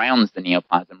just surrounds the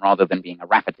neoplasm rather than being a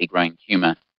rapidly growing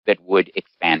tumor that would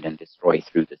expand and destroy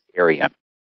through this area.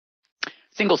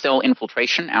 Single-cell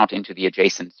infiltration out into the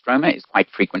adjacent stroma is quite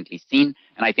frequently seen,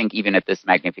 and I think even at this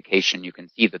magnification you can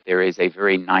see that there is a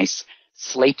very nice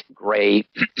slate gray,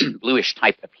 bluish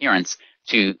type appearance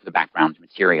to the background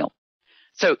material.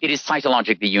 So it is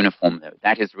cytologically uniform, though.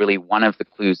 That is really one of the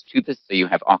clues to this. So you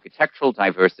have architectural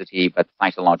diversity, but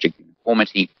cytologic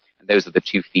uniformity, and those are the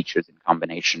two features in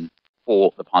combination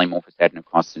for the polymorphous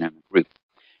adenocarcinoma group.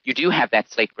 You do have that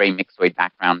slate gray myxoid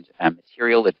background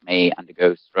material that may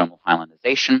undergo stromal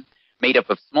hyalinization, made up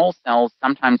of small cells,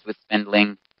 sometimes with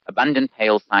spindling, abundant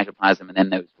pale cytoplasm, and then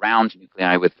those round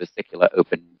nuclei with vesicular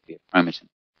open nuclear chromatin.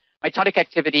 Mitotic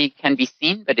activity can be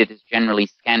seen, but it is generally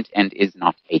scant and is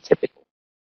not atypical.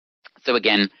 So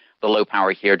again, the low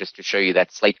power here just to show you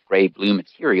that slate gray blue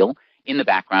material in the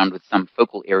background with some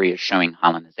focal areas showing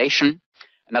hyalinization.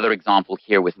 Another example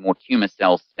here with more tumor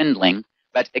cell spindling,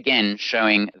 but again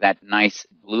showing that nice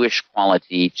bluish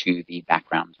quality to the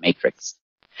background matrix.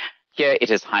 Here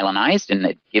it is hyalinized, and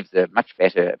it gives a much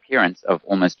better appearance of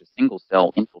almost a single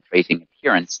cell infiltrating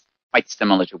appearance, quite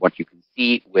similar to what you can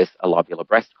see with a lobular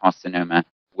breast carcinoma,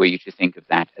 were you to think of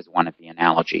that as one of the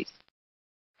analogies.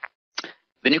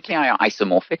 The nuclei are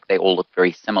isomorphic. They all look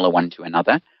very similar one to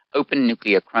another. Open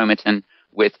nuclear chromatin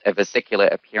with a vesicular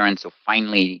appearance of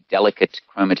finely delicate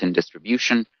chromatin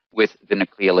distribution, with the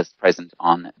nucleolus present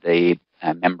on the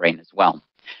membrane as well.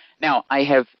 Now, I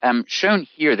have shown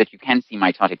here that you can see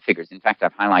mitotic figures. In fact,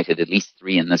 I've highlighted at least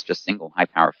 3 in this just single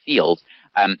high-power field.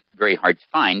 Very hard to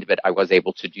find, but I was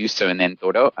able to do so and then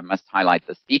thought, oh, I must highlight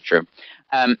this feature.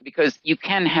 Because you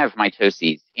can have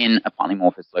mitoses in a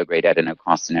polymorphous low-grade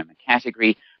adenocarcinoma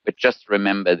category, but just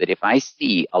remember that if I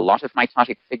see a lot of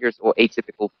mitotic figures or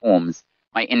atypical forms,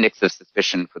 my index of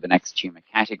suspicion for the next tumor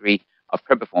category of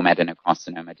cribriform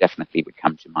adenocarcinoma definitely would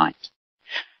come to mind.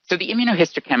 So the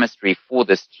immunohistochemistry for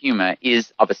this tumor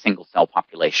is of a single cell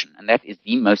population, and that is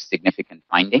the most significant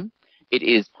finding. It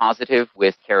is positive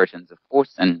with keratins, of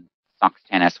course, and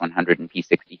SOX10S100 and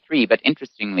P63, but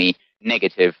interestingly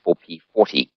negative for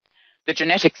P40. The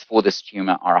genetics for this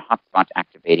tumor are a hotspot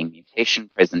activating mutation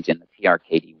present in the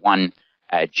PRKD1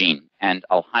 gene, and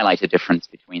I'll highlight a difference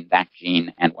between that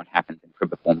gene and what happens in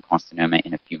cribriform carcinoma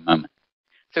in a few moments.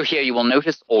 So here you will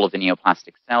notice all of the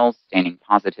neoplastic cells staining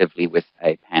positively with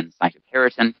a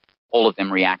pancytokeratin, all of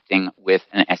them reacting with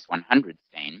an S100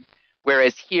 stain,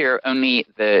 whereas here only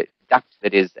the duct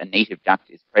that is a native duct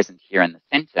is present here in the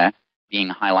center, being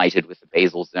highlighted with the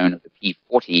basal zone of the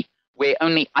P40, where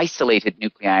only isolated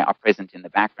nuclei are present in the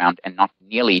background and not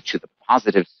nearly to the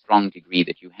positive strong degree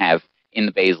that you have in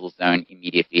the basal zone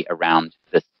immediately around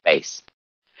this space.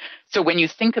 So when you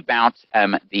think about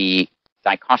the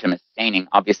dichotomous staining,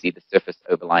 obviously the surface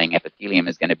overlying epithelium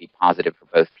is going to be positive for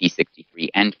both P63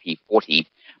 and P40,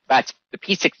 but the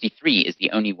P63 is the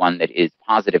only one that is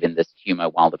positive in this tumor,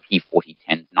 while the P40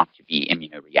 tends not to be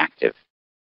immunoreactive.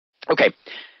 Okay,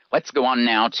 let's go on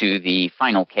now to the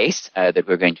final case that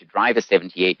we're going to drive. A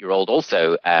 78-year-old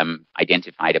also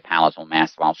identified a palatal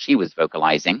mass while she was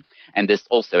vocalizing, and this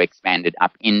also expanded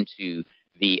up into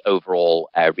the overall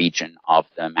region of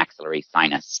the maxillary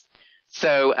sinus.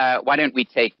 So why don't we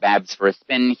take Babs for a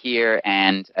spin here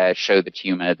and show the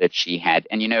tumor that she had.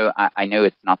 And, you know, I know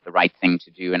it's not the right thing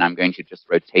to do, and I'm going to just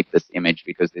rotate this image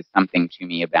because there's something to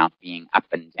me about being up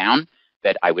and down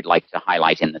that I would like to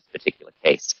highlight in this particular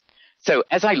case. So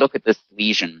as I look at this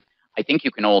lesion, I think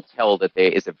you can all tell that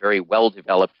there is a very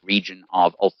well-developed region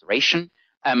of ulceration.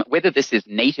 Whether this is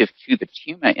native to the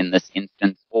tumor in this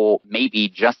instance or maybe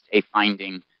just a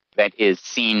finding that is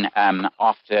seen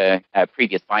after a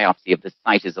previous biopsy of the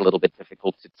site is a little bit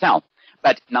difficult to tell.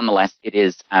 But nonetheless, it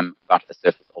is got a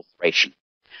surface ulceration.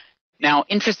 Now,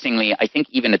 interestingly, I think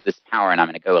even at this power, and I'm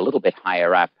going to go a little bit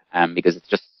higher up, because it's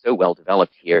just so well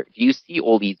developed here. Do you see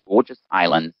all these gorgeous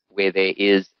islands where there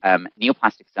is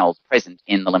neoplastic cells present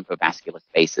in the lymphovascular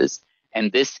spaces?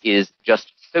 And this is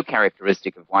just so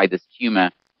characteristic of why this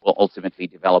tumor will ultimately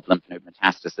develop lymph node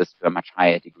metastasis to a much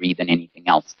higher degree than anything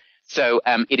else. So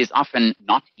it is often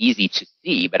not easy to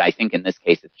see, but I think in this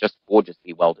case it's just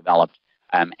gorgeously well developed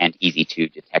and easy to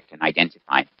detect and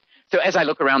identify. So as I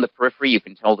look around the periphery, you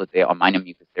can tell that there are minor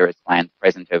mucoserous glands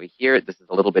present over here. This is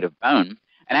a little bit of bone.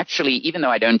 And actually, even though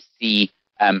I don't see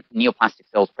neoplastic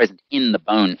cells present in the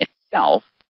bone itself,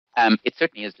 it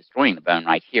certainly is destroying the bone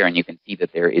right here. And you can see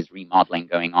that there is remodeling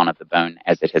going on of the bone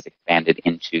as it has expanded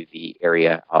into the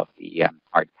area of the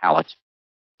hard palate.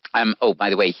 Oh, by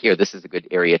the way, here, this is a good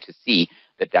area to see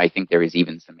that I think there is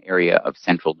even some area of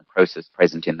central necrosis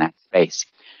present in that space.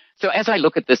 So as I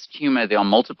look at this tumor, there are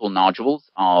multiple nodules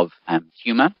of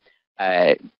tumor,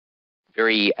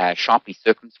 very sharply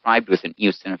circumscribed with an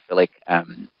eosinophilic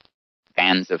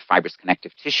bands of fibrous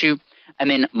connective tissue, and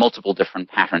then multiple different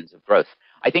patterns of growth.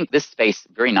 I think this space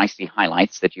very nicely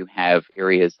highlights that you have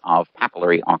areas of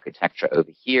papillary architecture over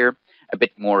here, a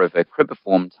bit more of a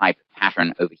cribriform type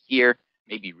pattern over here,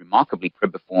 maybe remarkably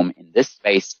cribriform in this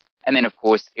space, and then, of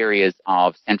course, areas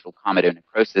of central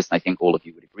comedonecrosis. I think all of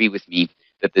you would agree with me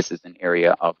that this is an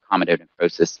area of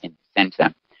comedonecrosis in the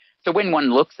center. So when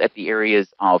one looks at the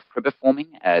areas of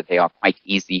cribriforming, they are quite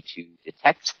easy to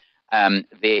detect. There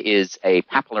is a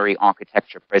papillary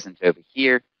architecture present over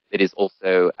here that is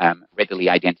also readily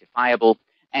identifiable.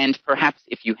 And perhaps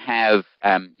if you have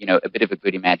a bit of a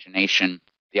good imagination,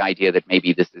 the idea that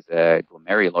maybe this is a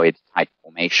glomeruloid type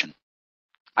formation.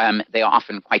 They are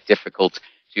often quite difficult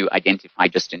to identify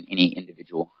just in any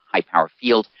individual high power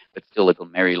field, but still a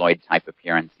glomeruloid type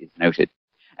appearance is noted.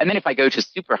 And then if I go to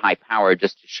super high power,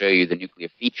 just to show you the nuclear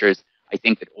features, I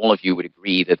think that all of you would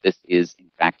agree that this is, in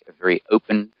fact, a very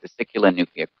open vesicular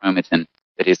nuclear chromatin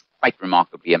that is quite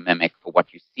remarkably a mimic for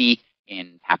what you see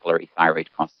in papillary thyroid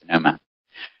carcinoma.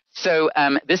 So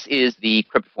this is the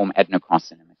cribriform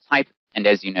adenocarcinoma type. And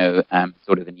as you know,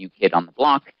 sort of the new kid on the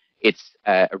block, it's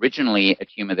originally a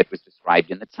tumor that was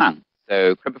described in the tongue.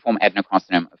 So cribriform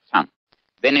adenocarcinoma of tongue.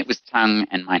 Then it was tongue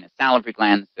and minor salivary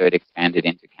glands, so it expanded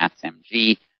into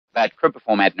CATS-MG. But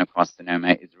cribriform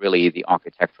adenocarcinoma is really the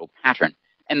architectural pattern.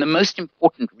 And the most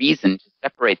important reason to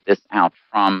separate this out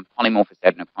from polymorphous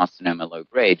adenocarcinoma low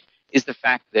grade is the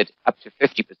fact that up to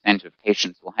 50% of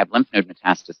patients will have lymph node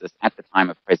metastasis at the time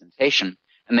of presentation,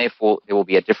 and therefore there will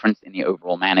be a difference in the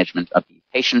overall management of these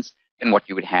patients than what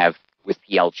you would have with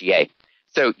PLGA.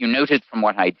 So you noted from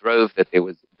what I drove that there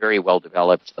was very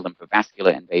well-developed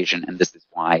lymphovascular invasion, and this is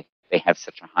why they have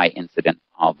such a high incidence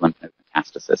of lymph node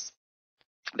metastasis.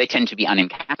 They tend to be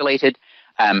unencapsulated,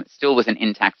 still with an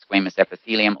intact squamous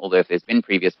epithelium, although if there's been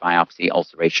previous biopsy,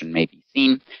 ulceration may be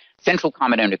seen. Central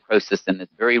comedonecrosis and this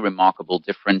very remarkable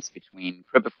difference between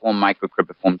cribriform,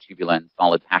 microcribriform, tubular, and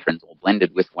solid patterns all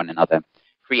blended with one another,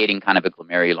 creating kind of a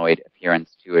glomeruloid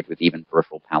appearance to it with even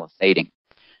peripheral palisading.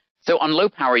 So on low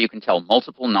power, you can tell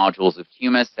multiple nodules of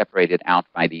tumor separated out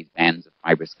by these bands of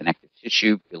fibrous connective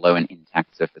tissue below an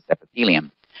intact surface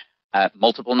epithelium.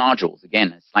 Multiple nodules,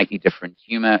 again, a slightly different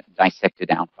tumor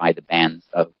dissected out by the bands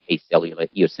of acellular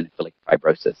eosinophilic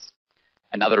fibrosis.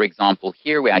 Another example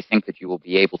here where I think that you will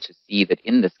be able to see that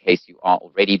in this case you are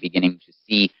already beginning to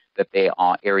see that there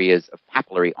are areas of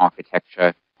papillary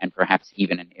architecture and perhaps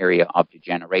even an area of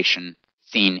degeneration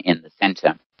seen in the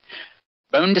center.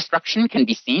 Bone destruction can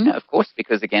be seen, of course,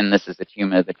 because again, this is a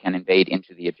tumor that can invade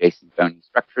into the adjacent bony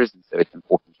structures, and so it's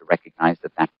important to recognize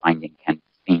that that finding can be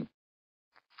seen.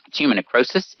 Tumor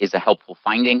necrosis is a helpful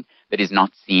finding that is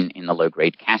not seen in the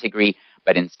low-grade category,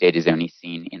 but instead is only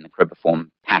seen in the cribriform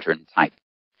pattern type.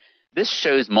 This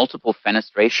shows multiple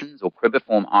fenestrations or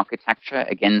cribriform architecture,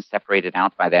 again separated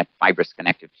out by that fibrous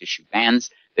connective tissue bands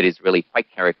that is really quite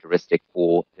characteristic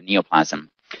for the neoplasm.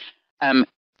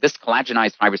 This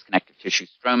collagenized fibrous connective tissue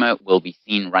stroma will be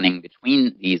seen running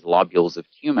between these lobules of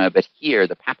tumor, but here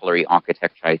the papillary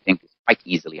architecture, I think, is quite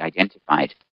easily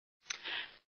identified.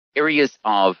 Areas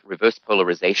of reverse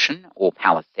polarization or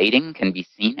palisading can be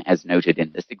seen as noted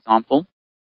in this example.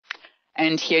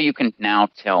 And here you can now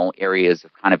tell areas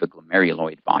of kind of a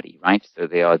glomeruloid body, right? So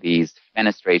there are these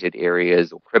fenestrated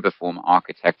areas or cribriform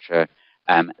architecture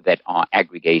that are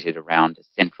aggregated around a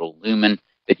central lumen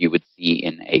that you would see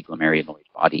in a glomeruloid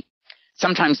body.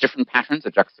 Sometimes different patterns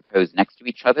are juxtaposed next to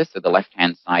each other, so the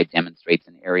left-hand side demonstrates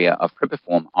an area of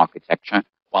cribriform architecture,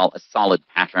 while a solid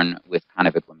pattern with kind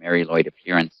of a glomeruloid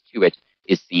appearance to it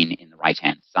is seen in the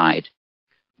right-hand side.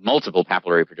 Multiple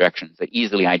papillary projections are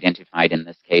easily identified in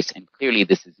this case, and clearly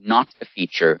this is not a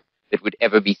feature that would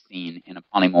ever be seen in a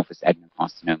polymorphous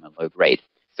adenocarcinoma low grade.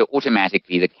 So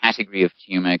automatically, the category of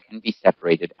tumor can be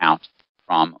separated out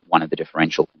from one of the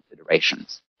differential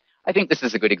considerations. I think this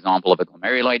is a good example of a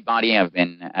glomeruloid body. I've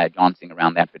been dancing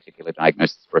around that particular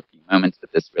diagnosis for a few moments,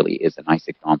 but this really is a nice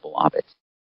example of it.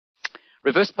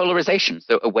 Reverse polarization,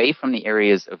 so away from the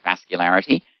areas of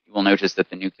vascularity, you will notice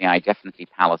that the nuclei definitely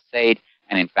palisade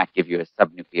and in fact give you a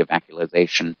subnuclear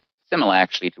vacuolization, similar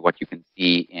actually to what you can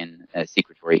see in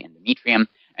secretory endometrium.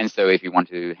 And so if you want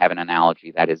to have an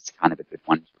analogy, that is kind of a good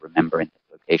one to remember in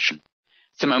this location.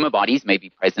 Psammoma bodies may be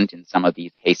present in some of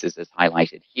these cases as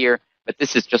highlighted here, but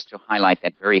this is just to highlight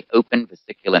that very open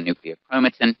vesicular nuclear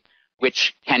chromatin,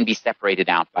 which can be separated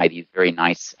out by these very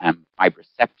nice fibrous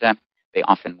septa. They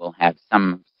often will have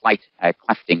some slight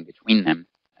clefting between them.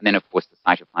 And then, of course, the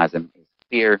cytoplasm is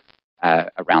clear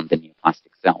around the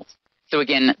neoplastic cells. So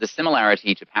again, the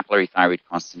similarity to papillary thyroid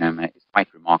carcinoma is quite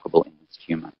remarkable in this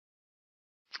tumor.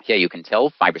 Here you can tell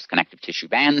fibrous connective tissue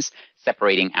bands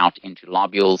separating out into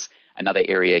lobules. Another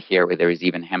area here where there is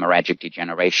even hemorrhagic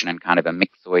degeneration and kind of a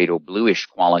myxoid or bluish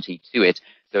quality to it.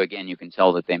 So again, you can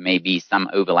tell that there may be some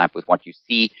overlap with what you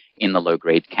see in the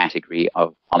low-grade category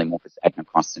of polymorphous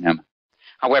adenocarcinoma.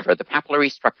 However, the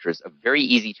papillary structures are very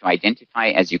easy to identify,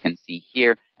 as you can see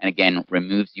here, and again,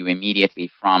 removes you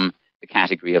immediately from the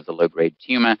category of the low-grade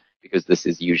tumor, because this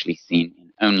is usually seen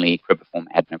in only cribriform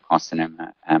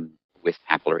adenocarcinoma with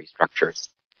papillary structures.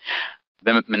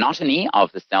 The monotony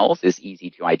of the cells is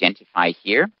easy to identify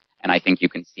here, and I think you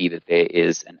can see that there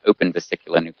is an open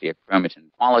vesicular nuclear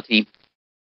chromatin quality,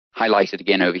 highlighted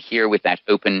again over here with that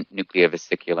open nuclear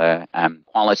vesicular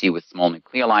quality with small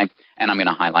nucleoli. And I'm going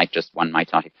to highlight just one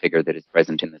mitotic figure that is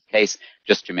present in this case,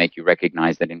 just to make you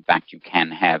recognize that, in fact, you can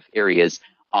have areas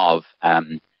of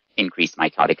increased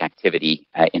mitotic activity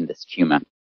in this tumor.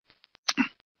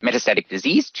 Metastatic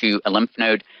disease to a lymph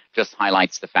node just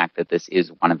highlights the fact that this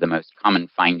is one of the most common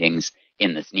findings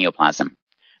in this neoplasm.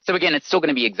 So again, it's still going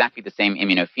to be exactly the same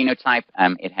immunophenotype.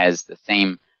 It has the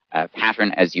same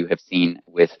pattern as you have seen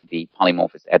with the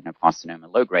polymorphous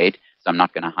adenocarcinoma low grade, so I'm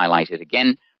not going to highlight it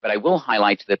again, but I will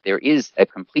highlight that there is a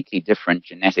completely different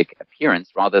genetic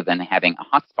appearance. Rather than having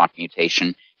a hotspot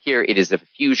mutation, here it is a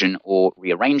fusion or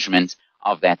rearrangement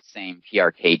of that same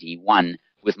PRKD1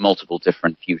 with multiple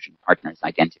different fusion partners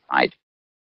identified.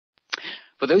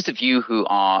 For those of you who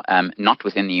are not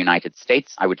within the United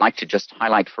States, I would like to just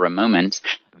highlight for a moment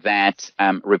that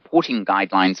reporting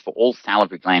guidelines for all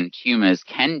salivary gland tumors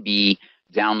can be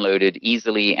downloaded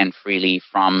easily and freely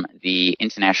from the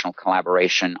International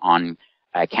Collaboration on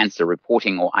Cancer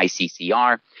Reporting, or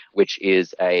ICCR, which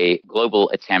is a global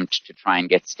attempt to try and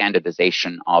get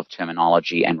standardization of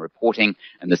terminology and reporting.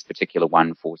 And this particular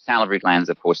one for salivary glands,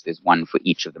 of course, there's one for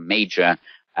each of the major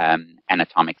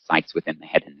anatomic sites within the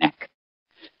head and neck.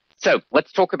 So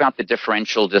let's talk about the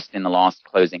differential just in the last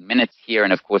closing minutes here.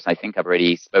 And of course, I think I've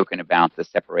already spoken about the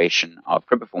separation of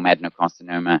cribriform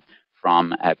adenocarcinoma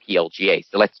from PLGA.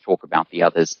 So let's talk about the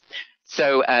others.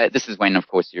 So this is when, of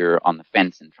course, you're on the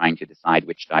fence and trying to decide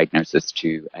which diagnosis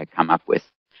to come up with.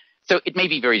 So it may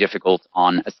be very difficult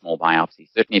on a small biopsy.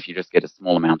 Certainly if you just get a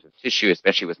small amount of tissue,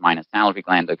 especially with minor salivary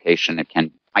gland location, it can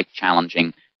be quite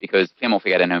challenging because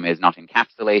pleomorphic adenoma is not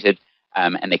encapsulated.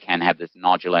 And they can have this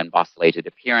nodular and bosselated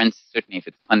appearance. Certainly, if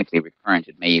it's clinically recurrent,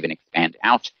 it may even expand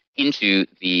out into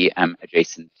the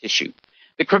adjacent tissue.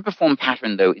 The cribriform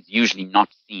pattern, though, is usually not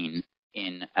seen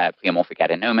in pleomorphic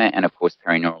adenoma, and of course,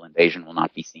 perineural invasion will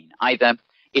not be seen either.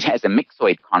 It has a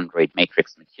myxoid chondroid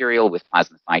matrix material with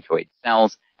plasmacytoid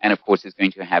cells, and of course, is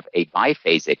going to have a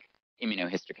biphasic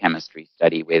immunohistochemistry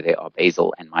study where there are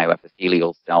basal and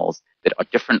myoepithelial cells that are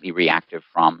differently reactive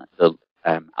from the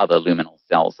other luminal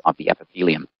cells of the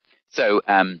epithelium. So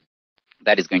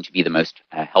that is going to be the most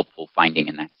helpful finding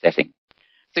in that setting.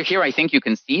 So here I think you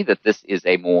can see that this is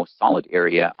a more solid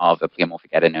area of a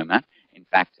pleomorphic adenoma. In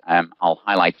fact, I'll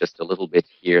highlight just a little bit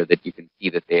here that you can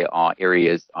see that there are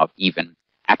areas of even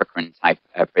apocrine type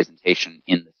presentation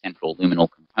in the central luminal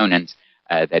component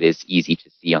that is easy to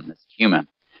see on this tumor.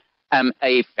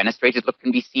 A fenestrated look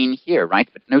can be seen here, right?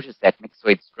 But notice that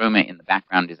myxoid stroma in the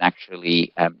background is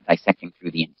actually dissecting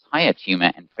through the entire tumor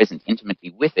and present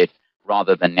intimately with it,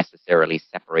 rather than necessarily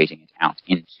separating it out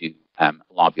into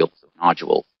lobules or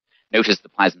nodules. Notice the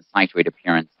plasmacytoid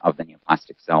appearance of the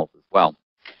neoplastic cells as well.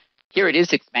 Here it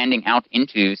is expanding out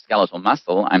into skeletal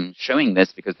muscle. I'm showing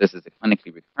this because this is a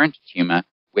clinically recurrent tumor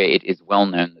where it is well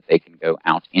known that they can go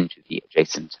out into the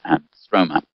adjacent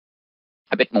stroma.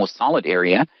 A bit more solid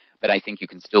area, but I think you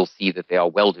can still see that there are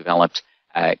well-developed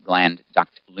gland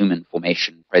duct lumen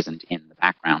formation present in the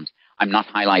background. I'm not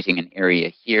highlighting an area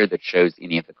here that shows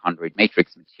any of the chondroid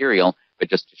matrix material, but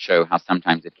just to show how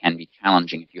sometimes it can be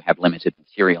challenging if you have limited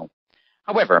material.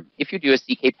 However, if you do a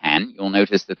CK pan, you'll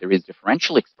notice that there is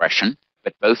differential expression,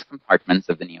 but both compartments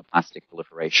of the neoplastic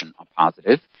proliferation are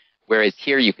positive, whereas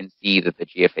here you can see that the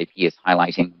GFAP is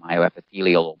highlighting the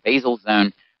myoepithelial or basal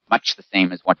zone, much the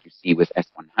same as what you see with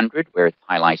S100, where it's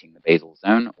highlighting the basal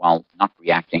zone while not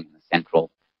reacting in the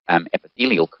central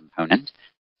epithelial component,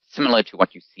 similar to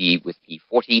what you see with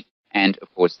P40, and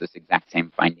of course this exact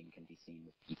same finding can be seen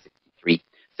with P63.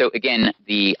 So again,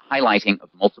 the highlighting of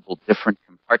multiple different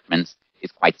compartments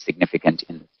is quite significant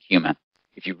in this tumor.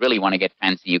 If you really want to get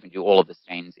fancy, you can do all of the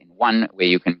stains in one, where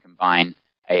you can combine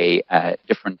a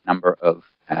different number of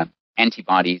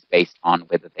antibodies based on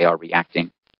whether they are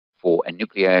reacting for a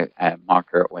nuclear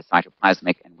marker or a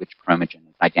cytoplasmic and which chromogen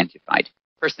is identified.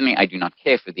 Personally, I do not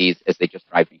care for these, as they just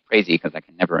drive me crazy because I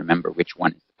can never remember which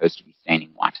one is supposed to be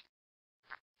staining what.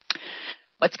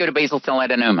 Let's go to basal cell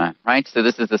adenoma, right? So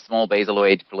this is a small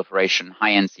basaloid proliferation,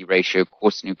 high NC ratio,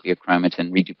 coarse nuclear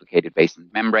chromatin, reduplicated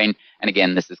basement membrane. And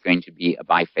again, this is going to be a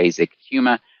biphasic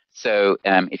tumor. So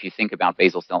if you think about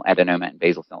basal cell adenoma and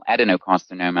basal cell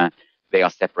adenocarcinoma, they are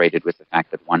separated with the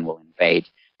fact that one will invade.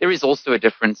 There is also a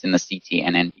difference in the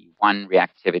CTNNB1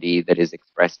 reactivity that is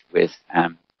expressed with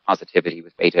positivity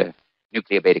with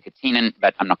nuclear beta-catenin,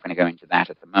 but I'm not going to go into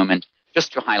that at the moment.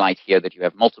 Just to highlight here that you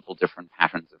have multiple different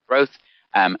patterns of growth,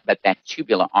 but that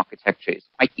tubular architecture is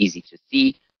quite easy to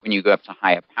see. When you go up to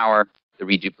higher power, the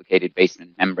reduplicated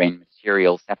basement membrane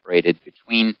material separated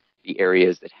between the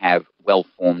areas that have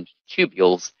well-formed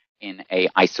tubules in a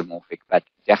isomorphic but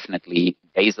definitely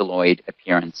basaloid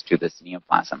appearance to this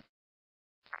neoplasm.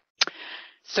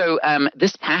 So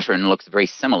this pattern looks very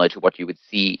similar to what you would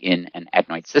see in an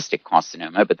adenoid cystic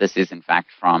carcinoma, but this is in fact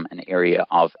from an area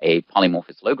of a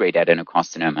polymorphous low-grade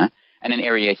adenocarcinoma, and an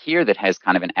area here that has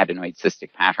kind of an adenoid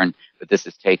cystic pattern, but this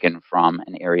is taken from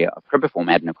an area of cribriform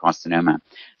adenocarcinoma.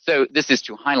 So this is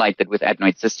to highlight that with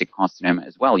adenoid cystic carcinoma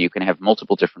as well, you can have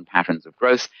multiple different patterns of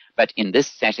growth, but in this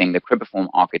setting, the cribriform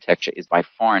architecture is by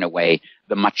far and away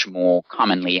the much more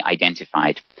commonly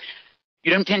identified.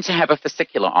 You don't tend to have a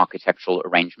fascicular architectural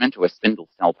arrangement or a spindle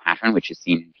cell pattern, which is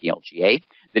seen in PLGA.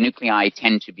 The nuclei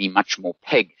tend to be much more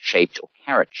peg-shaped or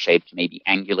carrot-shaped, maybe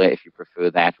angular if you prefer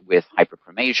that, with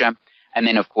hyperchromasia. And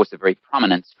then, of course, a very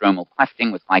prominent stromal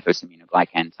clefting with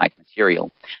glycosaminoglycan-type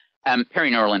material.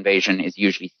 Perineural invasion is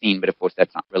usually seen, but of course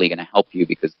that's not really going to help you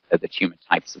because the tumor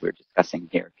types that we're discussing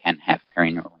here can have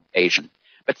perineural invasion.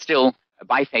 But still, a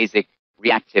biphasic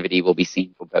reactivity will be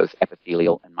seen for both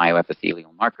epithelial and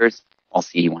myoepithelial markers, while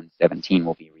CD117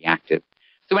 will be reactive.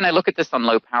 So when I look at this on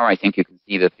low power, I think you can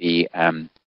see that the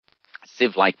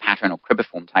sieve-like pattern or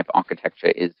cribriform type architecture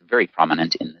is very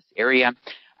prominent in this area.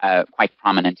 Quite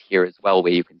prominent here as well,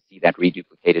 where you can see that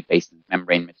reduplicated basement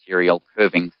membrane material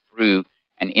curving through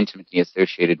and intimately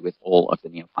associated with all of the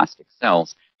neoplastic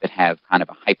cells that have kind of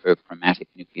a hyperchromatic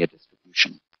nuclear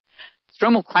distribution.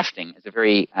 Stromal clefting is a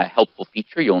very helpful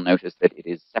feature. You'll notice that it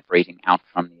is separating out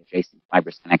from the adjacent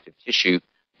fibrous connective tissue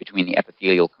between the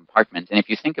epithelial compartment. And if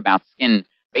you think about skin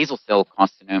basal cell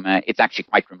carcinoma, it's actually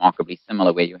quite remarkably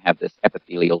similar, where you have this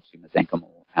epithelial to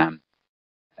mesenchymal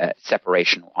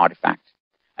separation or artifact.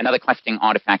 Another clefting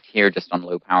artifact here, just on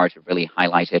low power to really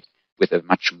highlight it, with a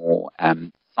much more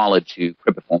solid to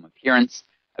cribriform appearance,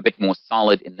 a bit more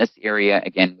solid in this area,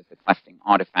 again with the clefting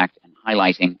artifact and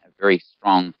highlighting a very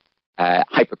strong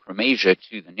hyperchromasia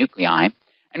to the nuclei.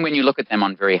 And when you look at them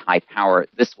on very high power,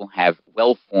 this will have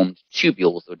well-formed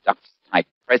tubules or ducts type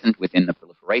present within the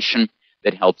proliferation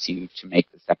that helps you to make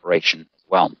the separation as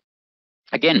well.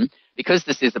 Again, because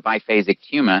this is a biphasic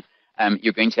tumor,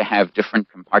 you're going to have different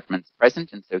compartments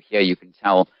present. And so here you can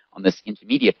tell on this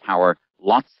intermediate power,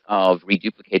 lots of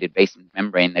reduplicated basement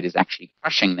membrane that is actually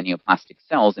crushing the neoplastic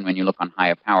cells. And when you look on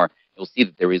higher power, you'll see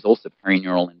that there is also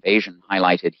perineural invasion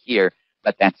highlighted here,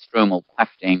 but that stromal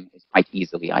clefting is quite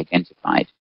easily identified.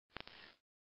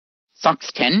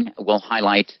 SOX10 will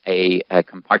highlight a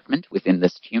compartment within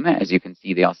this tumor. As you can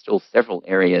see, there are still several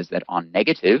areas that are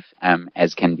negative,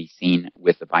 as can be seen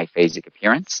with the biphasic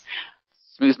appearance.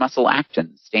 Smooth muscle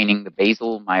actin, staining the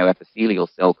basal myoepithelial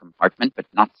cell compartment, but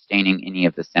not staining any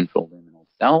of the central luminal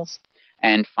cells.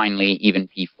 And finally, even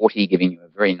P40, giving you a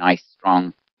very nice,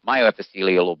 strong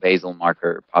myoepithelial or basal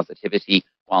marker positivity,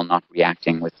 while not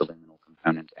reacting with the luminal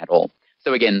component at all.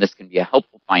 So again, this can be a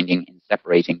helpful finding in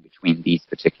separating between these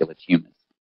particular tumors.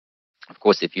 Of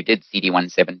course, if you did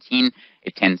CD117,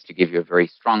 it tends to give you a very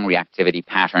strong reactivity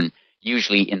pattern,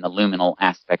 usually in the luminal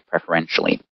aspect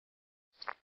preferentially.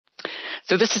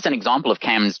 So this is an example of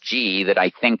CAMS-G that I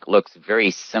think looks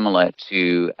very similar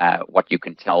to what you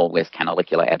can tell with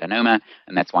canalicular adenoma,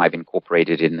 and that's why I've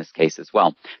incorporated it in this case as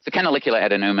well. So canalicular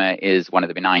adenoma is one of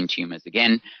the benign tumors,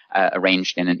 again,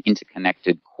 arranged in an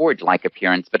interconnected cord-like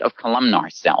appearance, but of columnar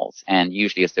cells, and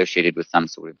usually associated with some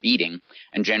sort of beading.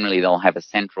 And generally, they'll have a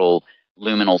central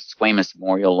luminal squamous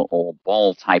morial or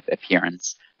ball-type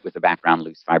appearance with a background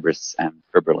loose fibrous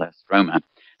fibrillar stroma.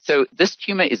 So this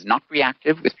tumor is not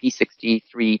reactive with P63,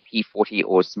 P40,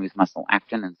 or smooth muscle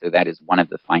actin, and so that is one of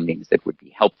the findings that would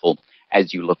be helpful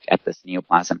as you look at this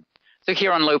neoplasm. So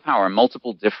here on low power,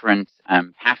 multiple different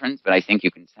patterns, but I think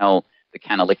you can tell the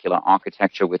canalicular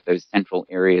architecture with those central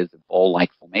areas of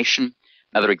ball-like formation.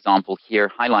 Another example here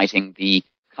highlighting the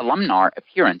columnar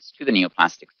appearance to the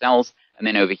neoplastic cells, and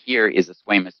then over here is a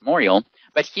squamous morial.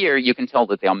 But here you can tell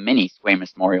that there are many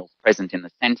squamous morials present in the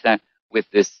center, with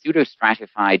this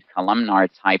pseudostratified columnar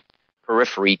type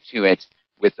periphery to it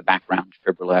with the background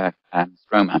fibrillar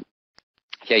stroma.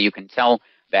 Here you can tell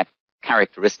that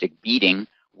characteristic beading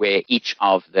where each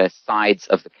of the sides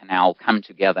of the canal come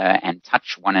together and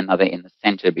touch one another in the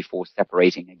center before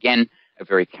separating again, a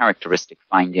very characteristic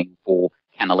finding for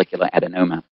canalicular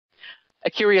adenoma. A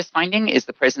curious finding is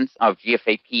the presence of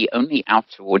GFAP only out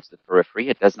towards the periphery.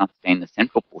 It does not stain the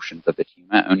central portions of the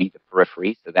tumor, only the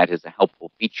periphery, so that is a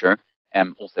helpful feature.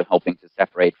 Also helping to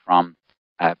separate from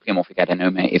pleomorphic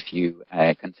adenoma if you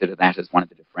consider that as one of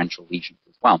the differential lesions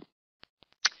as well.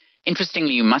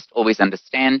 Interestingly, you must always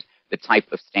understand the type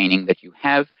of staining that you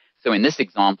have. So in this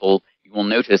example, you will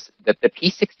notice that the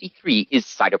P63 is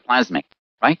cytoplasmic,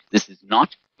 right? This is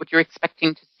not what you're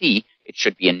expecting to see. It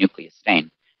should be a nucleus stain.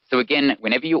 So again,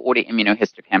 whenever you order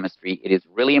immunohistochemistry, it is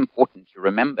really important to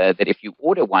remember that if you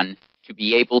order one, to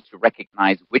be able to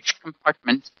recognize which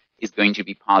compartment is going to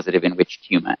be positive in which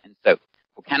tumor. And so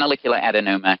for canalicular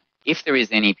adenoma, if there is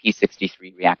any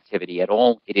P63 reactivity at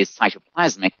all, it is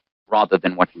cytoplasmic rather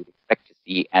than what you would expect to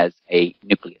see as a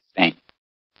nucleus stain.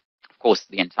 Of course,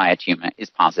 the entire tumor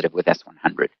is positive with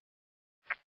S100.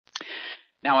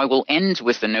 Now, I will end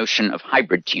with the notion of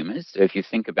hybrid tumors. So if you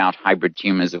think about hybrid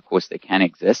tumors, of course, they can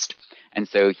exist. And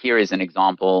so here is an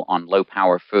example on low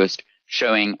power first,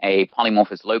 showing a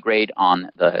polymorphous low-grade on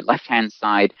the left-hand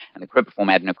side and the cribriform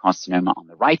adenocarcinoma on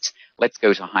the right. Let's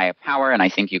go to higher power, and I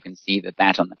think you can see that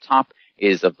that on the top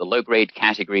is of the low-grade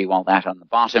category, while that on the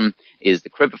bottom is the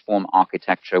cribriform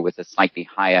architecture with a slightly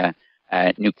higher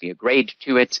nuclear grade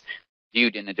to it.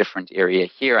 Viewed in a different area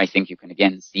here, I think you can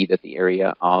again see that the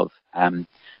area of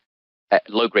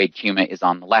low-grade tumor is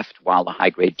on the left, while the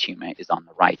high-grade tumor is on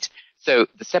the right. So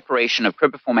the separation of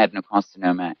cribriform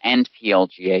adenocarcinoma and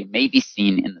PLGA may be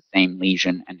seen in the same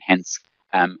lesion, and hence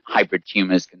hybrid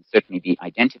tumors can certainly be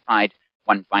identified.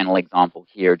 One final example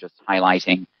here, just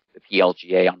highlighting the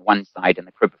PLGA on one side and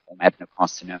the cribriform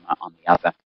adenocarcinoma on the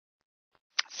other.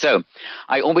 So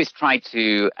I always try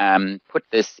to put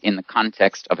this in the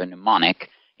context of a mnemonic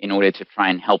in order to try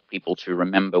and help people to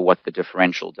remember what the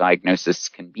differential diagnosis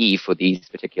can be for these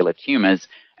particular tumors.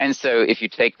 And so if you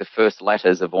take the first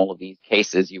letters of all of these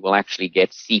cases, you will actually get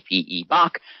CPE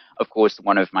Bach, of course,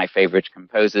 one of my favorite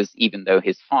composers, even though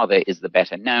his father is the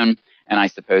better known. And I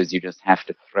suppose you just have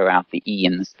to throw out the E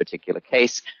in this particular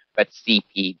case, but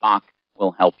CP Bach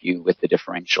will help you with the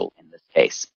differential in this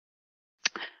case.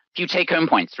 Few take-home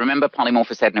points. Remember,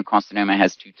 polymorphous adenocarcinoma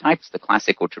has two types, the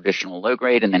classic or traditional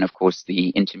low-grade, and then, of course, the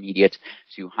intermediate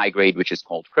to high-grade, which is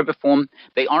called cribriform.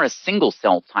 They are a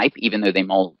single-cell type, even though they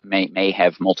may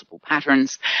have multiple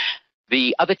patterns.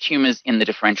 The other tumors in the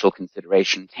differential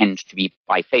consideration tend to be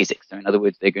biphasic. So, in other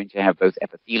words, they're going to have both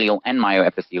epithelial and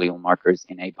myoepithelial markers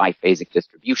in a biphasic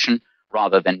distribution,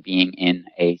 rather than being in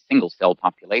a single-cell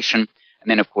population.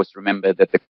 And then, of course, remember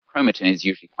that the chromatin is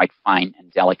usually quite fine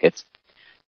and delicate.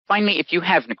 Finally, if you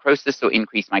have necrosis or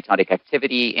increased mitotic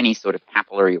activity, any sort of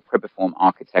papillary or cribriform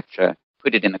architecture,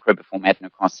 put it in the cribriform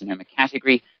adenocarcinoma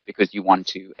category because you want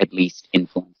to at least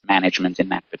influence management in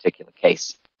that particular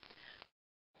case.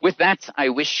 With that, I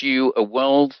wish you a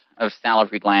world of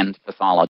salivary gland pathology.